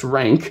highest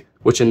rank,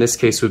 which in this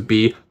case would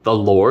be the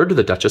Lord,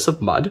 the Duchess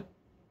of Mud.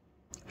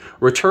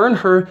 Return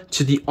her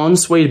to the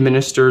unswayed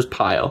minister's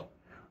pile.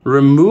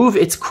 Remove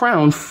its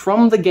crown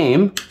from the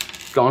game,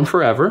 gone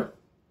forever,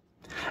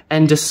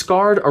 and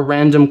discard a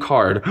random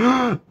card.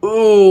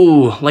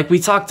 Ooh, like we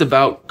talked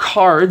about,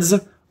 cards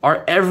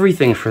are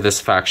everything for this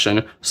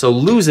faction, so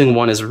losing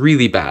one is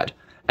really bad.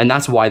 And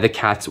that's why the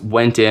cats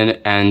went in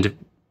and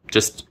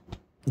just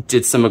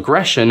did some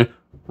aggression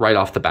right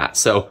off the bat.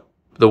 So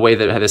the way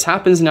that this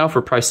happens now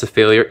for Price of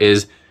Failure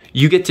is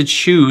you get to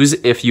choose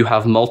if you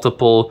have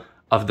multiple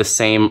of the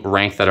same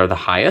rank that are the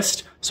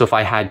highest. So if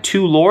I had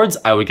 2 lords,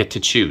 I would get to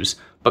choose.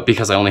 But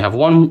because I only have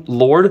 1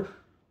 lord,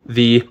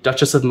 the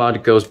Duchess of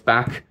Mud goes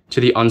back to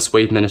the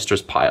unswayed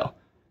minister's pile.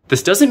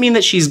 This doesn't mean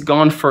that she's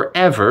gone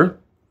forever,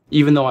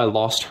 even though I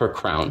lost her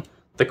crown.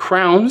 The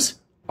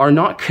crowns are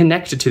not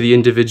connected to the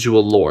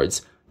individual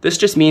lords. This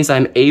just means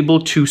I'm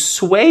able to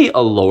sway a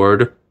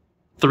lord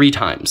 3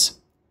 times.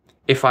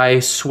 If I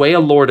sway a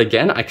lord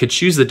again, I could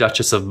choose the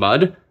Duchess of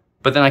Mud,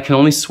 but then I can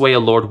only sway a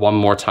lord 1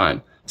 more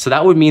time. So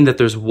that would mean that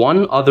there's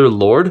 1 other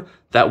lord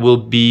that will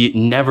be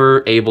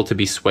never able to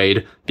be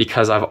swayed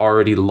because I've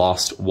already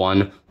lost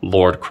 1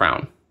 lord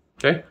crown.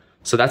 Okay?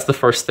 So that's the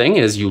first thing,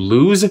 is you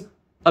lose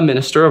a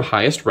minister of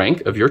highest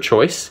rank of your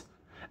choice,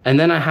 and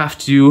then I have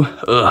to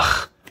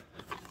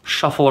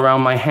shuffle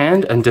around my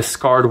hand and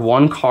discard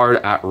 1 card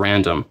at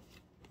random.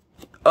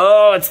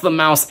 Oh, it's the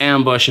mouse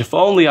ambush. If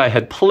only I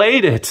had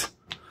played it.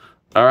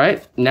 All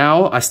right,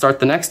 now I start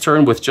the next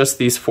turn with just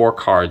these 4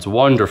 cards.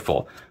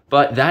 Wonderful.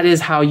 But that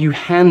is how you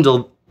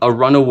handle a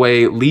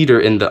runaway leader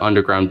in the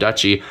Underground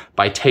Duchy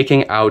by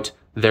taking out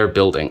their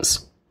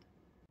buildings.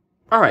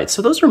 Alright,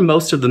 so those are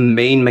most of the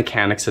main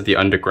mechanics of the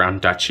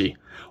Underground Duchy.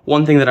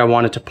 One thing that I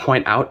wanted to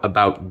point out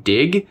about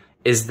dig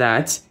is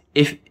that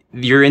if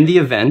you're in the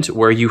event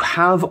where you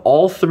have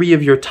all three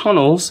of your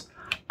tunnels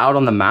out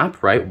on the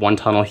map, right? One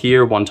tunnel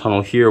here, one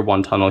tunnel here,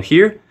 one tunnel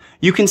here.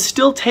 You can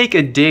still take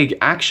a dig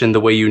action the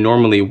way you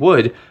normally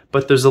would,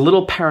 but there's a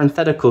little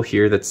parenthetical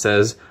here that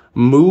says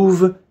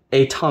move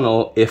a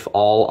tunnel if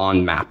all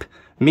on map.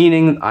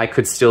 Meaning I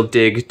could still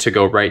dig to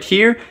go right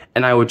here,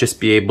 and I would just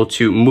be able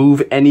to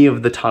move any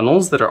of the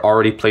tunnels that are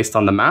already placed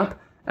on the map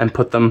and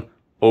put them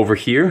over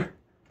here.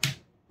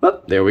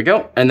 Oh, there we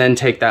go. And then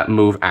take that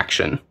move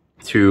action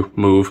to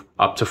move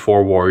up to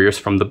 4 warriors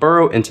from the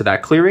Burrow into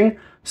that clearing.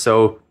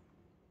 So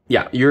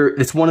yeah,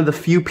 it's one of the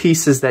few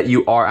pieces that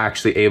you are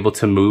actually able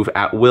to move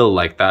at will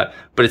like that,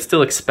 but it's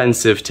still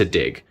expensive to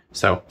dig.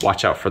 So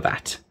watch out for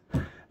that.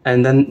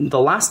 And then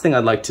the last thing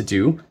I'd like to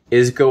do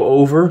is go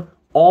over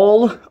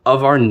all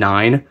of our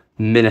 9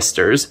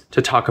 ministers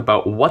to talk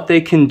about what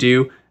they can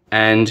do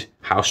and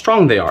how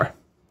strong they are.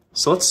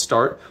 So let's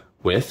start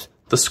with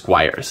the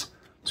squires.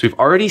 So we've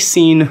already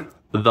seen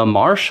the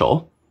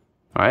marshal,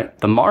 right?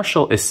 The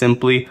marshal is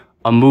simply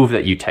a move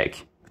that you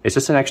take. It's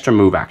just an extra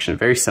move action,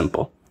 very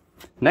simple.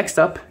 Next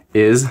up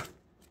is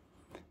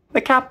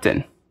the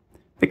captain.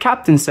 The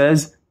captain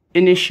says,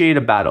 initiate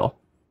a battle.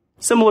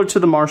 Similar to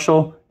the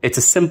marshal, it's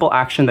a simple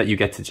action that you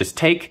get to just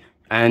take,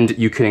 and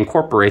you can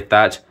incorporate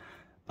that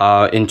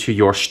into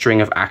your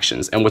string of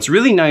actions. And what's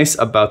really nice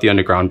about the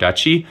Underground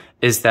Duchy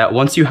is that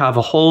once you have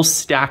a whole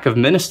stack of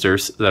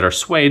ministers that are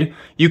swayed,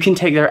 you can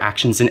take their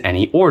actions in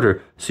any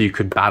order. So you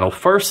could battle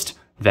first,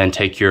 then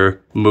take your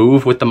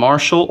move with the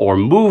marshal, or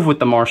move with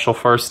the marshal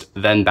first,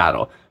 then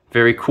battle.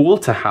 Very cool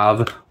to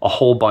have a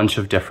whole bunch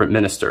of different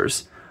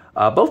ministers.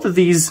 Both of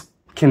these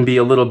can be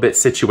a little bit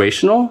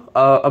situational.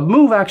 A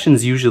move action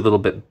is usually a little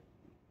bit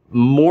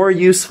more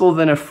useful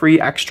than a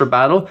free extra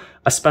battle,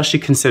 especially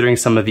considering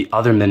some of the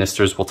other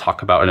ministers we'll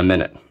talk about in a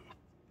minute.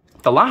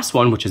 The last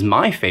one, which is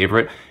my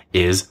favorite,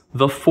 is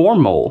the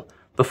Foremole.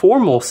 The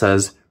Foremole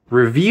says,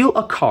 reveal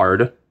a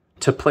card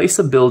to place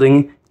a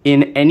building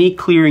in any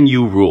clearing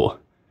you rule.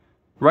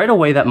 Right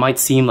away, that might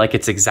seem like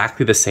it's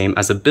exactly the same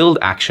as a build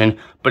action,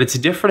 but it's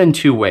different in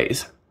 2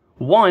 ways.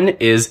 One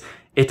is,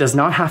 it does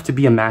not have to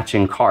be a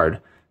matching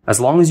card. As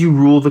long as you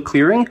rule the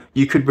clearing,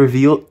 you could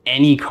reveal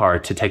any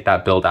card to take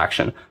that build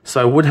action.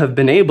 So I would have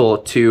been able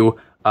to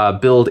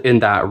build in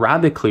that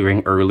rabbit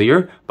clearing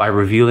earlier by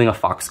revealing a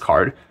fox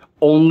card.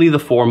 Only the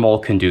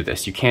Foremole can do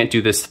this. You can't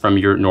do this from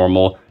your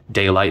normal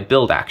daylight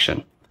build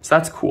action. So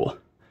that's cool.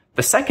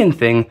 The second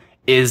thing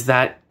is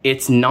that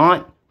it's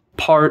not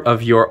part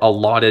of your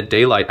allotted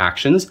daylight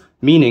actions,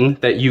 meaning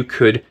that you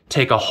could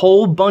take a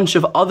whole bunch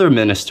of other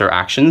minister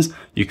actions.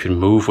 You can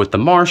move with the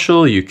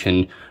marshal, you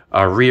can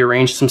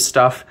rearrange some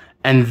stuff,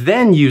 and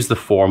then use the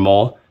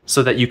Foremole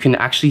so that you can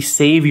actually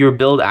save your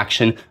build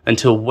action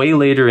until way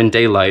later in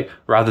daylight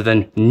rather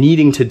than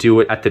needing to do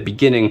it at the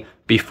beginning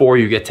before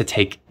you get to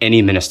take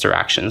any minister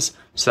actions.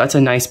 So that's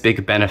a nice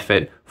big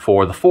benefit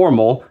for the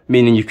Foremole,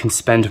 meaning you can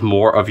spend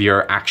more of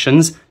your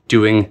actions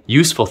doing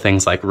useful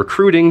things like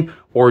recruiting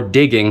or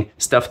digging,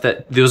 stuff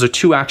that those are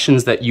 2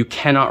 actions that you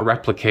cannot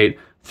replicate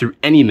through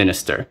any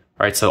minister,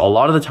 right? So a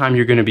lot of the time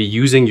you're going to be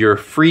using your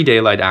free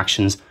daylight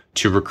actions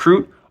to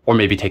recruit or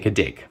maybe take a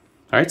dig.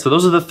 All right, so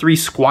those are the 3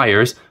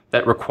 squires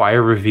that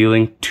require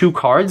revealing 2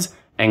 cards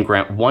and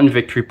grant 1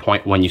 victory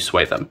point when you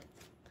sway them.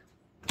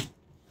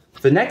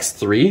 The next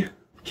 3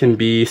 can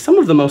be some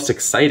of the most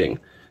exciting.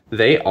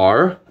 They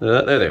are,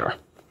 there they are.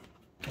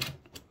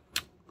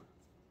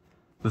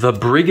 The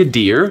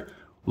Brigadier,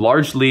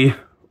 largely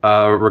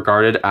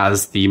regarded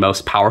as the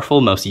most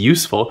powerful, most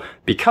useful,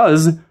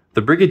 because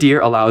the Brigadier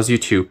allows you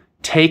to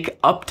take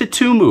up to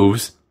 2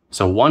 moves,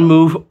 so 1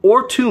 move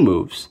or 2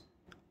 moves,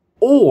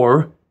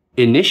 or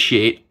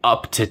initiate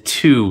up to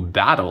 2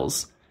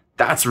 battles.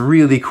 That's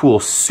really cool,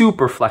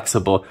 super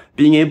flexible.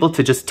 Being able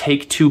to just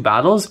take 2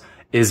 battles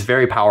is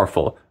very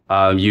powerful.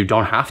 You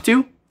don't have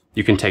to,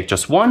 you can take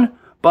just 1,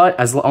 but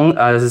as long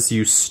as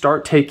you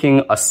start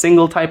taking a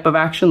single type of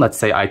action, let's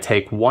say I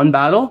take 1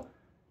 battle,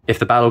 if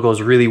the battle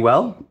goes really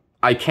well,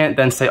 I can't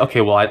then say,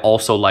 okay, well, I'd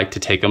also like to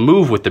take a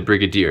move with the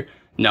Brigadier.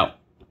 No,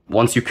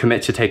 once you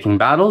commit to taking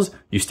battles,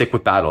 you stick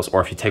with battles.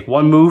 Or if you take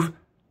 1 move,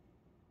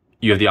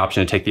 you have the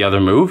option to take the other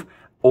move,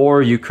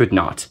 or you could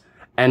not.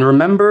 And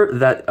remember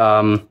that,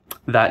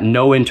 that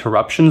no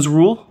interruptions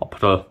rule, I'll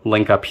put a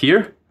link up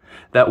here,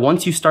 that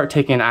once you start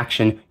taking an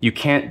action, you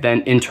can't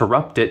then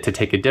interrupt it to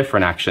take a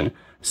different action.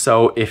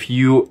 So if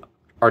you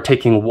are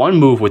taking 1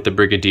 move with the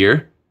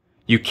Brigadier,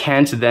 you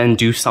can't then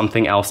do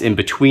something else in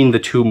between the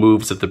 2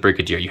 moves of the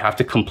Brigadier. You have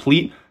to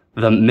complete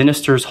the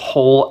minister's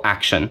whole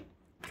action.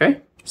 Okay,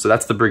 so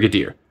that's the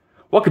Brigadier.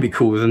 What could be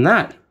cooler than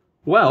that?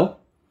 Well,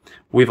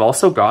 we've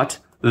also got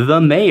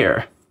the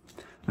Mayor.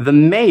 The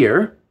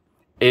Mayor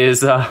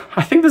is,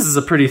 I think this is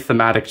a pretty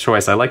thematic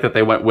choice. I like that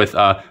they went with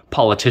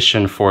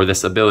politician for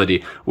this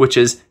ability, which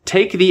is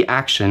take the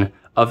action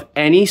of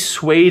any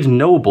swayed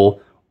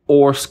noble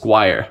or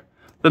squire.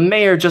 The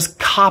mayor just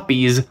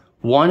copies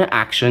one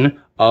action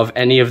of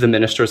any of the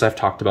ministers I've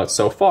talked about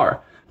so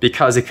far,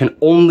 because it can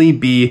only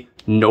be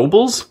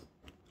nobles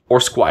or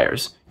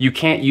squires. You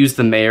can't use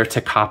the mayor to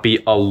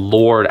copy a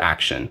lord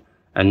action.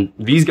 And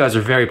these guys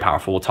are very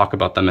powerful. We'll talk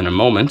about them in a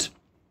moment.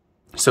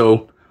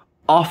 So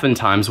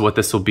oftentimes what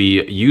this will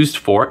be used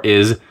for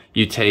is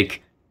you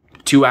take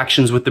 2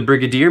 actions with the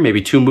Brigadier,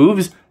 maybe 2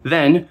 moves,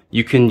 then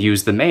you can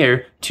use the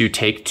mayor to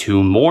take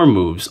 2 more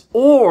moves.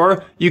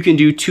 Or you can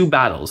do 2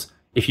 battles.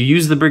 If you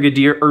use the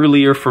Brigadier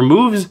earlier for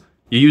moves,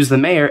 you use the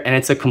mayor, and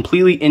it's a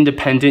completely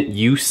independent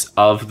use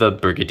of the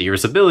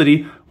Brigadier's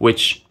ability,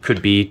 which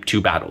could be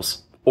 2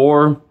 battles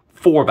or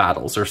 4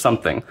 battles or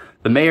something.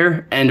 The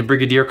mayor and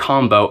Brigadier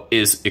combo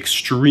is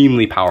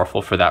extremely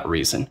powerful for that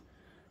reason.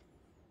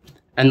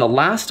 And the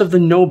last of the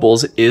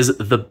nobles is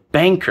the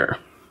banker.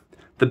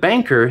 The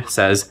banker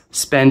says,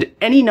 spend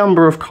any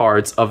number of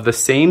cards of the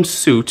same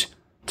suit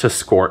to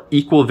score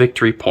equal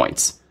victory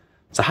points.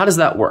 So how does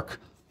that work?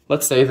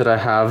 Let's say that I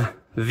have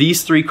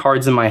these 3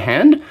 cards in my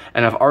hand,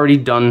 and I've already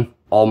done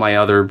all my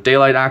other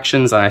daylight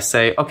actions, and I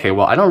say, okay,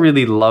 well, I don't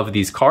really love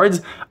these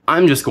cards.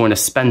 I'm just going to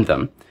spend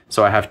them.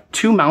 So I have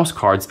 2 mouse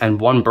cards and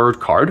 1 bird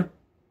card.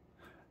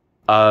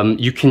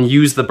 You can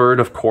use the bird,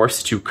 of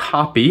course, to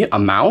copy a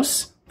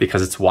mouse,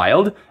 because it's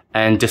wild,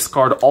 and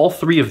discard all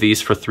 3 of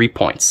these for 3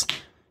 points.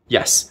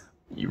 Yes,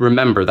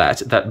 remember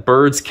that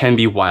birds can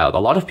be wild. A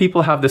lot of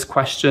people have this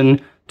question,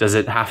 does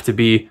it have to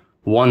be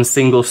one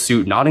single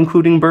suit, not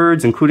including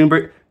birds,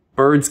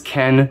 birds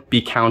can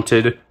be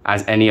counted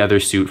as any other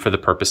suit for the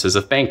purposes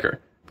of banker.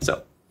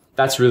 So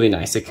that's really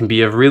nice. It can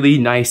be a really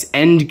nice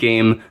end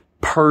game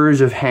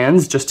purge of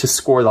hands just to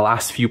score the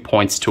last few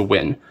points to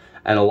win.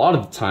 And a lot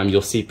of the time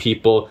you'll see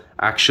people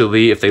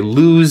actually, if they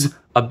lose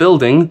a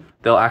building,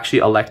 they'll actually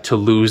elect to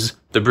lose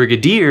the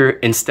Brigadier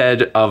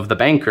instead of the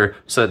banker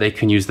so that they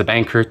can use the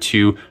banker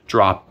to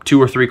drop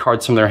 2 or 3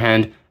 cards from their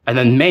hand, and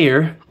then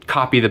mayor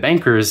copy the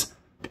banker's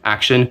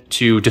action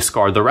to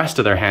discard the rest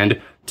of their hand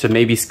to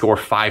maybe score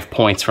 5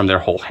 points from their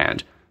whole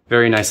hand.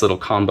 Very nice little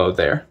combo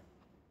there.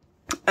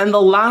 And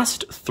the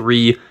last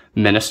 3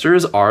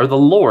 ministers are the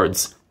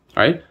lords,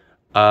 right?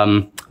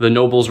 The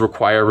nobles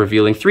require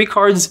revealing 3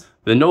 cards.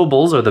 The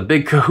nobles are the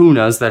big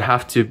kahunas that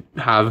have to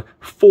have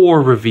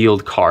 4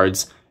 revealed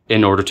cards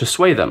in order to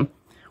sway them.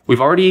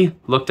 We've already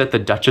looked at the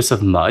Duchess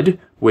of Mud,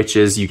 which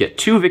is you get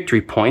 2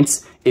 victory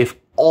points if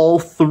all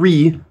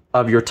 3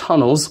 of your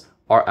tunnels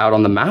are out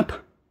on the map,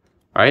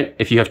 right?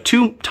 If you have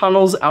 2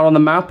 tunnels out on the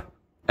map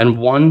and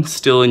 1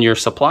 still in your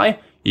supply,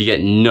 you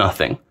get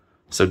nothing.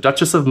 So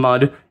Duchess of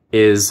Mud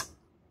is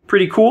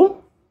pretty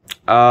cool.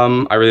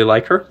 I really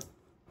like her.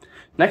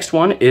 Next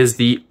one is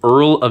the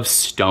Earl of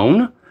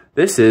Stone.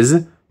 This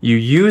is, you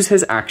use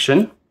his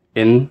action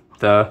in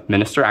the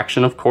Minster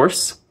Action, of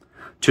course,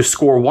 to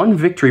score 1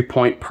 victory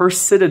point per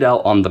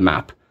citadel on the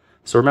map.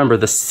 So remember,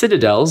 the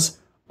citadels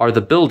are the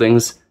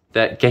buildings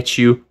that get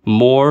you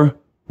more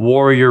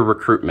warrior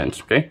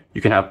recruitment, okay?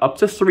 You can have up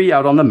to 3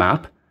 out on the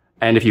map,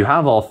 and if you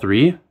have all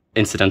 3,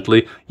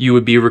 incidentally, you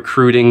would be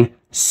recruiting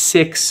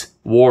 6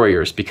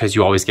 warriors because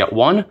you always get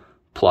 1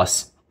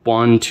 plus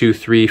 1, 2,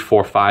 3,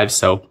 4, 5,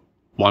 so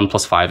 1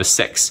 plus 5 is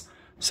 6.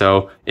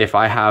 So if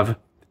I have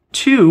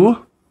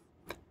 2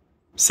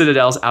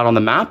 citadels out on the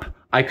map,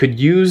 I could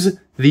use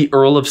the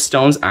Earl of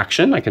Stone's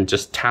action. I can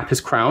just tap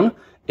his crown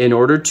in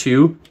order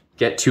to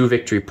get 2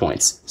 victory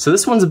points. So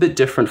this one's a bit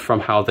different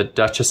from how the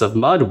Duchess of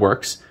Mud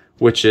works,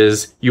 which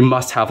is you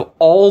must have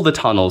all the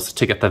tunnels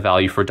to get the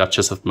value for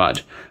Duchess of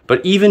Mud.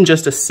 But even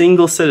just a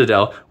single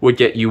citadel would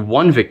get you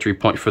 1 victory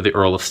point for the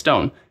Earl of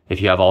Stone. If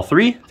you have all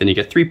 3, then you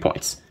get 3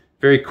 points.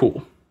 Very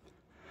cool.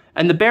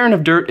 And the Baron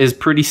of Dirt is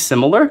pretty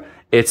similar.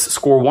 It's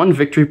score 1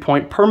 victory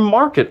point per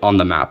market on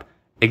the map.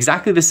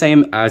 Exactly the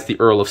same as the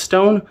Earl of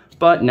Stone,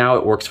 but now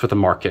it works for the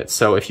market.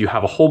 So if you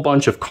have a whole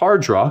bunch of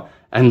card draw,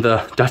 and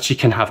the duchy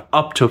can have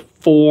up to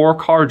 4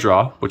 card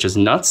draw, which is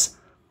nuts,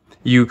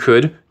 you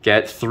could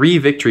get 3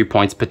 victory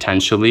points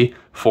potentially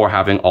for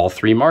having all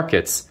 3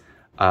 markets.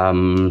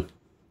 Yeah,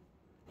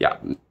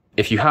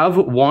 if you have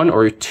 1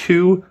 or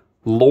 2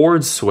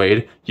 lords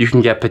swayed, you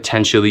can get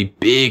potentially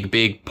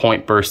big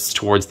point bursts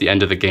towards the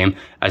end of the game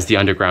as the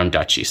Underground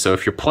Duchy. So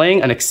if you're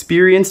playing an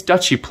experienced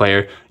duchy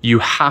player, you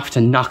have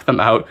to knock them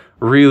out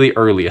really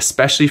early,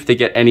 especially if they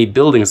get any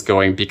buildings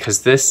going,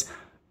 because this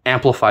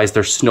amplifies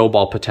their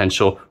snowball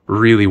potential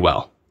really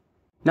well.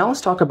 Now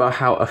let's talk about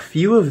how a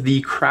few of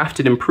the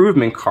crafted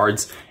improvement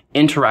cards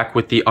interact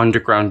with the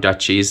Underground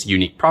Duchy's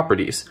unique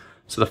properties.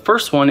 So the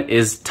first one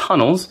is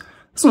Tunnels.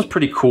 This one's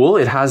pretty cool.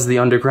 It has the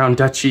Underground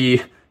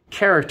Duchy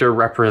character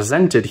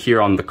represented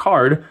here on the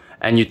card,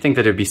 and you'd think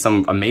that it'd be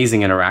some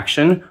amazing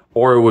interaction,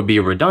 or it would be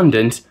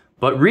redundant,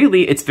 but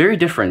really it's very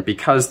different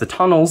because the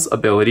Tunnels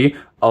ability,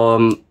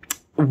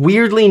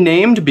 weirdly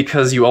named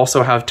because you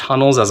also have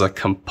tunnels as a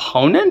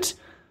component.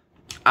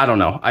 I don't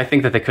know. I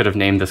think that they could have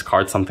named this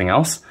card something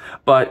else,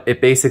 but it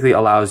basically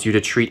allows you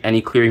to treat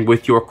any clearing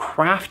with your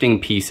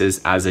crafting pieces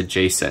as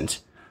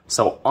adjacent.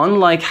 So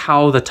unlike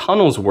how the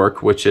tunnels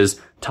work, which is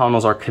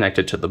tunnels are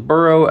connected to the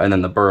burrow, and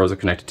then the burrows are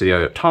connected to the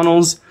other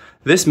tunnels.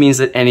 This means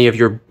that any of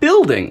your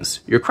buildings,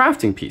 your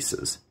crafting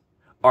pieces,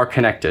 are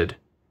connected.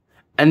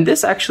 And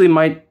this actually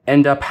might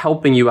end up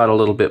helping you out a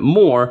little bit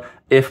more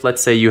if,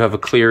 let's say, you have a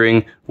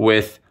clearing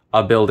with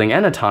a building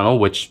and a tunnel,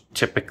 which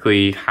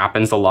typically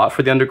happens a lot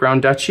for the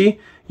Underground Duchy.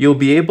 You'll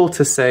be able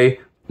to, say,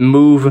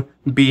 move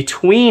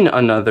between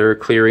another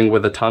clearing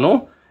with a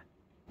tunnel,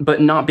 but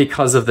not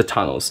because of the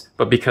tunnels,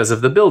 but because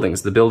of the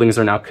buildings. The buildings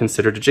are now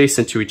considered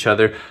adjacent to each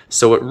other,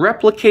 so it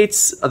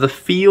replicates the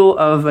feel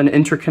of an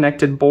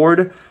interconnected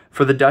board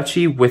for the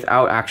duchy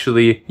without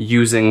actually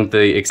using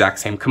the exact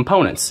same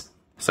components.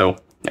 So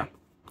yeah,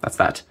 that's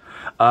that.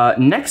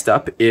 Next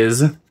up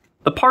is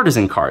the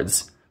partisan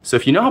cards. So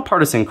if you know how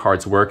partisan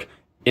cards work,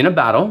 in a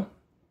battle,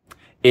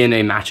 in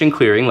a matching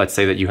clearing, let's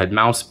say that you had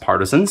mouse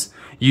partisans,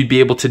 you'd be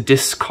able to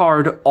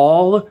discard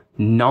all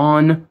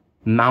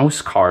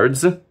non-mouse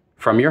cards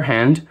from your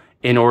hand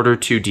in order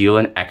to deal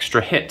an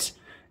extra hit.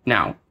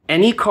 Now,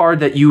 any card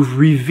that you've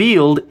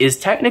revealed is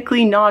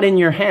technically not in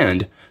your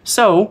hand.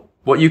 So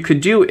what you could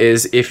do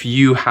is, if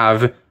you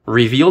have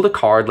revealed a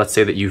card, let's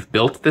say that you've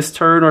built this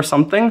turn or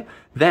something,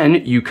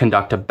 then you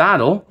conduct a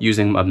battle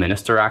using a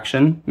Minster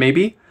action,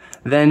 maybe.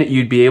 Then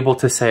you'd be able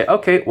to say,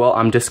 okay, well,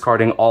 I'm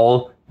discarding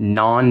all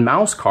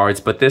non-mouse cards,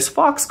 but this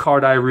fox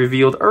card I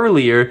revealed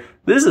earlier,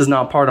 this is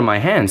not part of my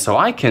hand, so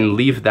I can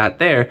leave that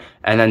there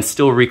and then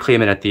still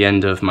reclaim it at the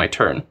end of my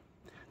turn.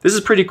 This is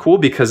pretty cool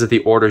because of the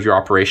order of your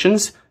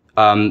operations.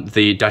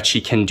 The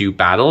duchy can do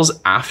battles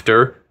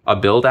after a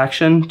build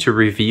action to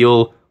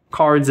reveal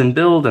cards and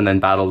build and then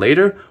battle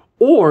later.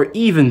 Or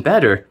even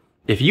better,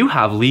 if you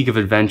have League of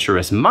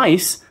Adventurous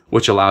Mice,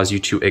 which allows you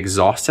to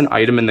exhaust an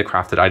item in the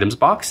crafted items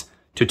box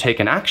to take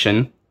an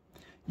action,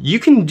 you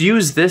can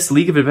use this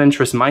League of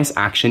Adventurous Mice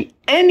action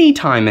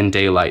anytime in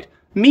daylight,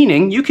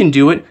 meaning you can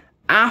do it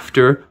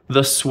after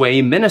the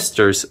Sway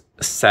Ministers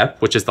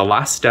step, which is the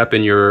last step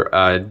in your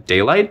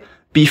daylight,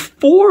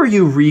 before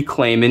you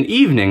reclaim in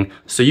evening.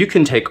 So you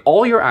can take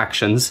all your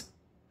actions,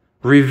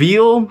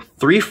 reveal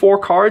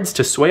 3-4 cards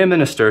to sway a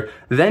minister,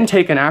 then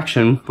take an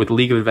action with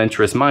League of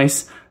Adventurous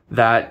Mice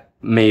that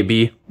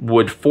maybe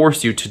would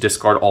force you to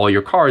discard all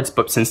your cards,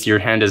 but since your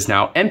hand is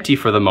now empty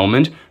for the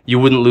moment, you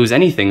wouldn't lose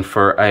anything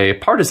for a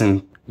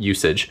partisan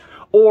usage.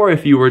 Or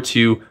if you were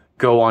to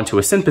go onto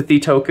a sympathy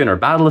token or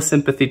battle a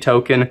sympathy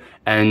token,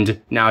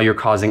 and now you're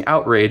causing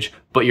outrage,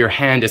 but your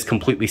hand is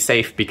completely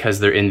safe because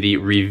they're in the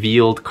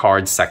revealed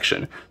cards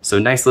section. So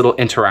nice little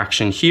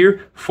interaction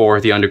here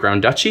for the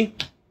Underground Duchy.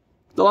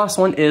 The last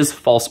one is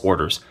false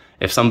orders.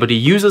 If somebody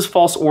uses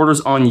false orders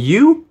on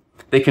you,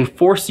 they can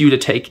force you to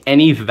take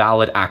any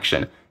valid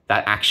action.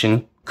 That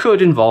action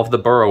could involve the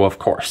burrow, of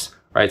course,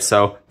 right?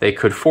 So they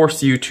could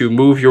force you to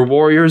move your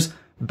warriors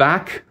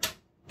back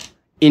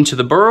into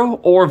the burrow,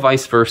 or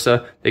vice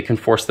versa. They can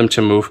force them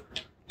to move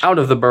out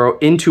of the burrow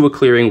into a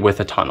clearing with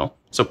a tunnel.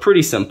 So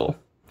pretty simple.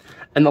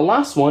 And the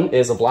last one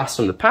is a blast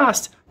from the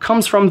past,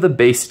 comes from the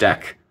base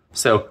deck.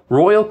 So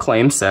Royal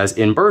Claim says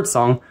in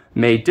Birdsong,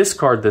 may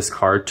discard this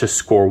card to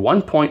score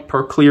 1 point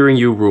per clearing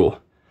you rule.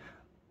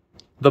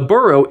 The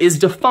burrow is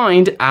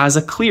defined as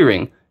a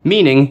clearing,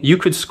 meaning you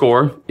could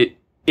score,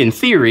 in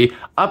theory,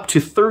 up to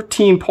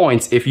 13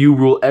 points if you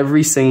rule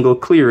every single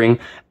clearing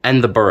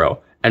and the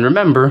burrow. And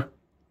remember,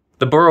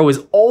 the burrow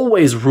is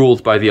always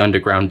ruled by the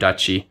Underground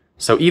Duchy.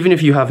 So even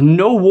if you have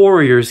no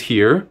warriors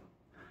here,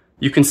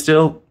 you can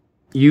still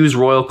use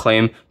Royal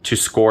Claim to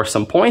score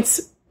some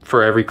points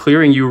for every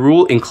clearing you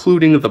rule,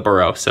 including the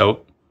burrow.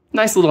 So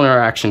nice little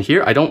interaction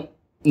here. I don't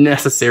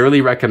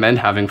necessarily recommend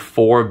having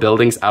 4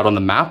 buildings out on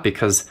the map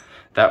because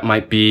that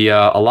might be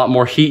a lot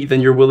more heat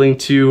than you're willing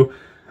to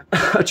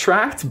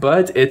attract,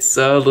 but it's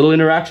a little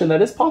interaction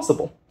that is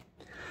possible.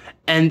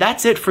 And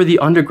that's it for the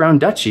Underground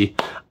Duchy.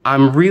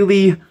 I'm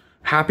really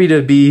happy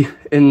to be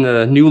in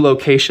the new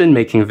location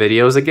making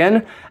videos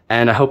again,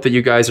 and I hope that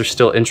you guys are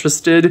still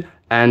interested,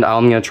 and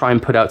I'm going to try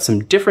and put out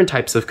some different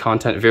types of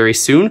content very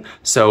soon,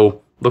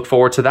 so look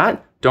forward to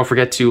that. Don't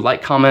forget to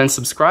like, comment, and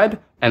subscribe,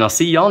 and I'll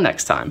see y'all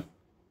next time.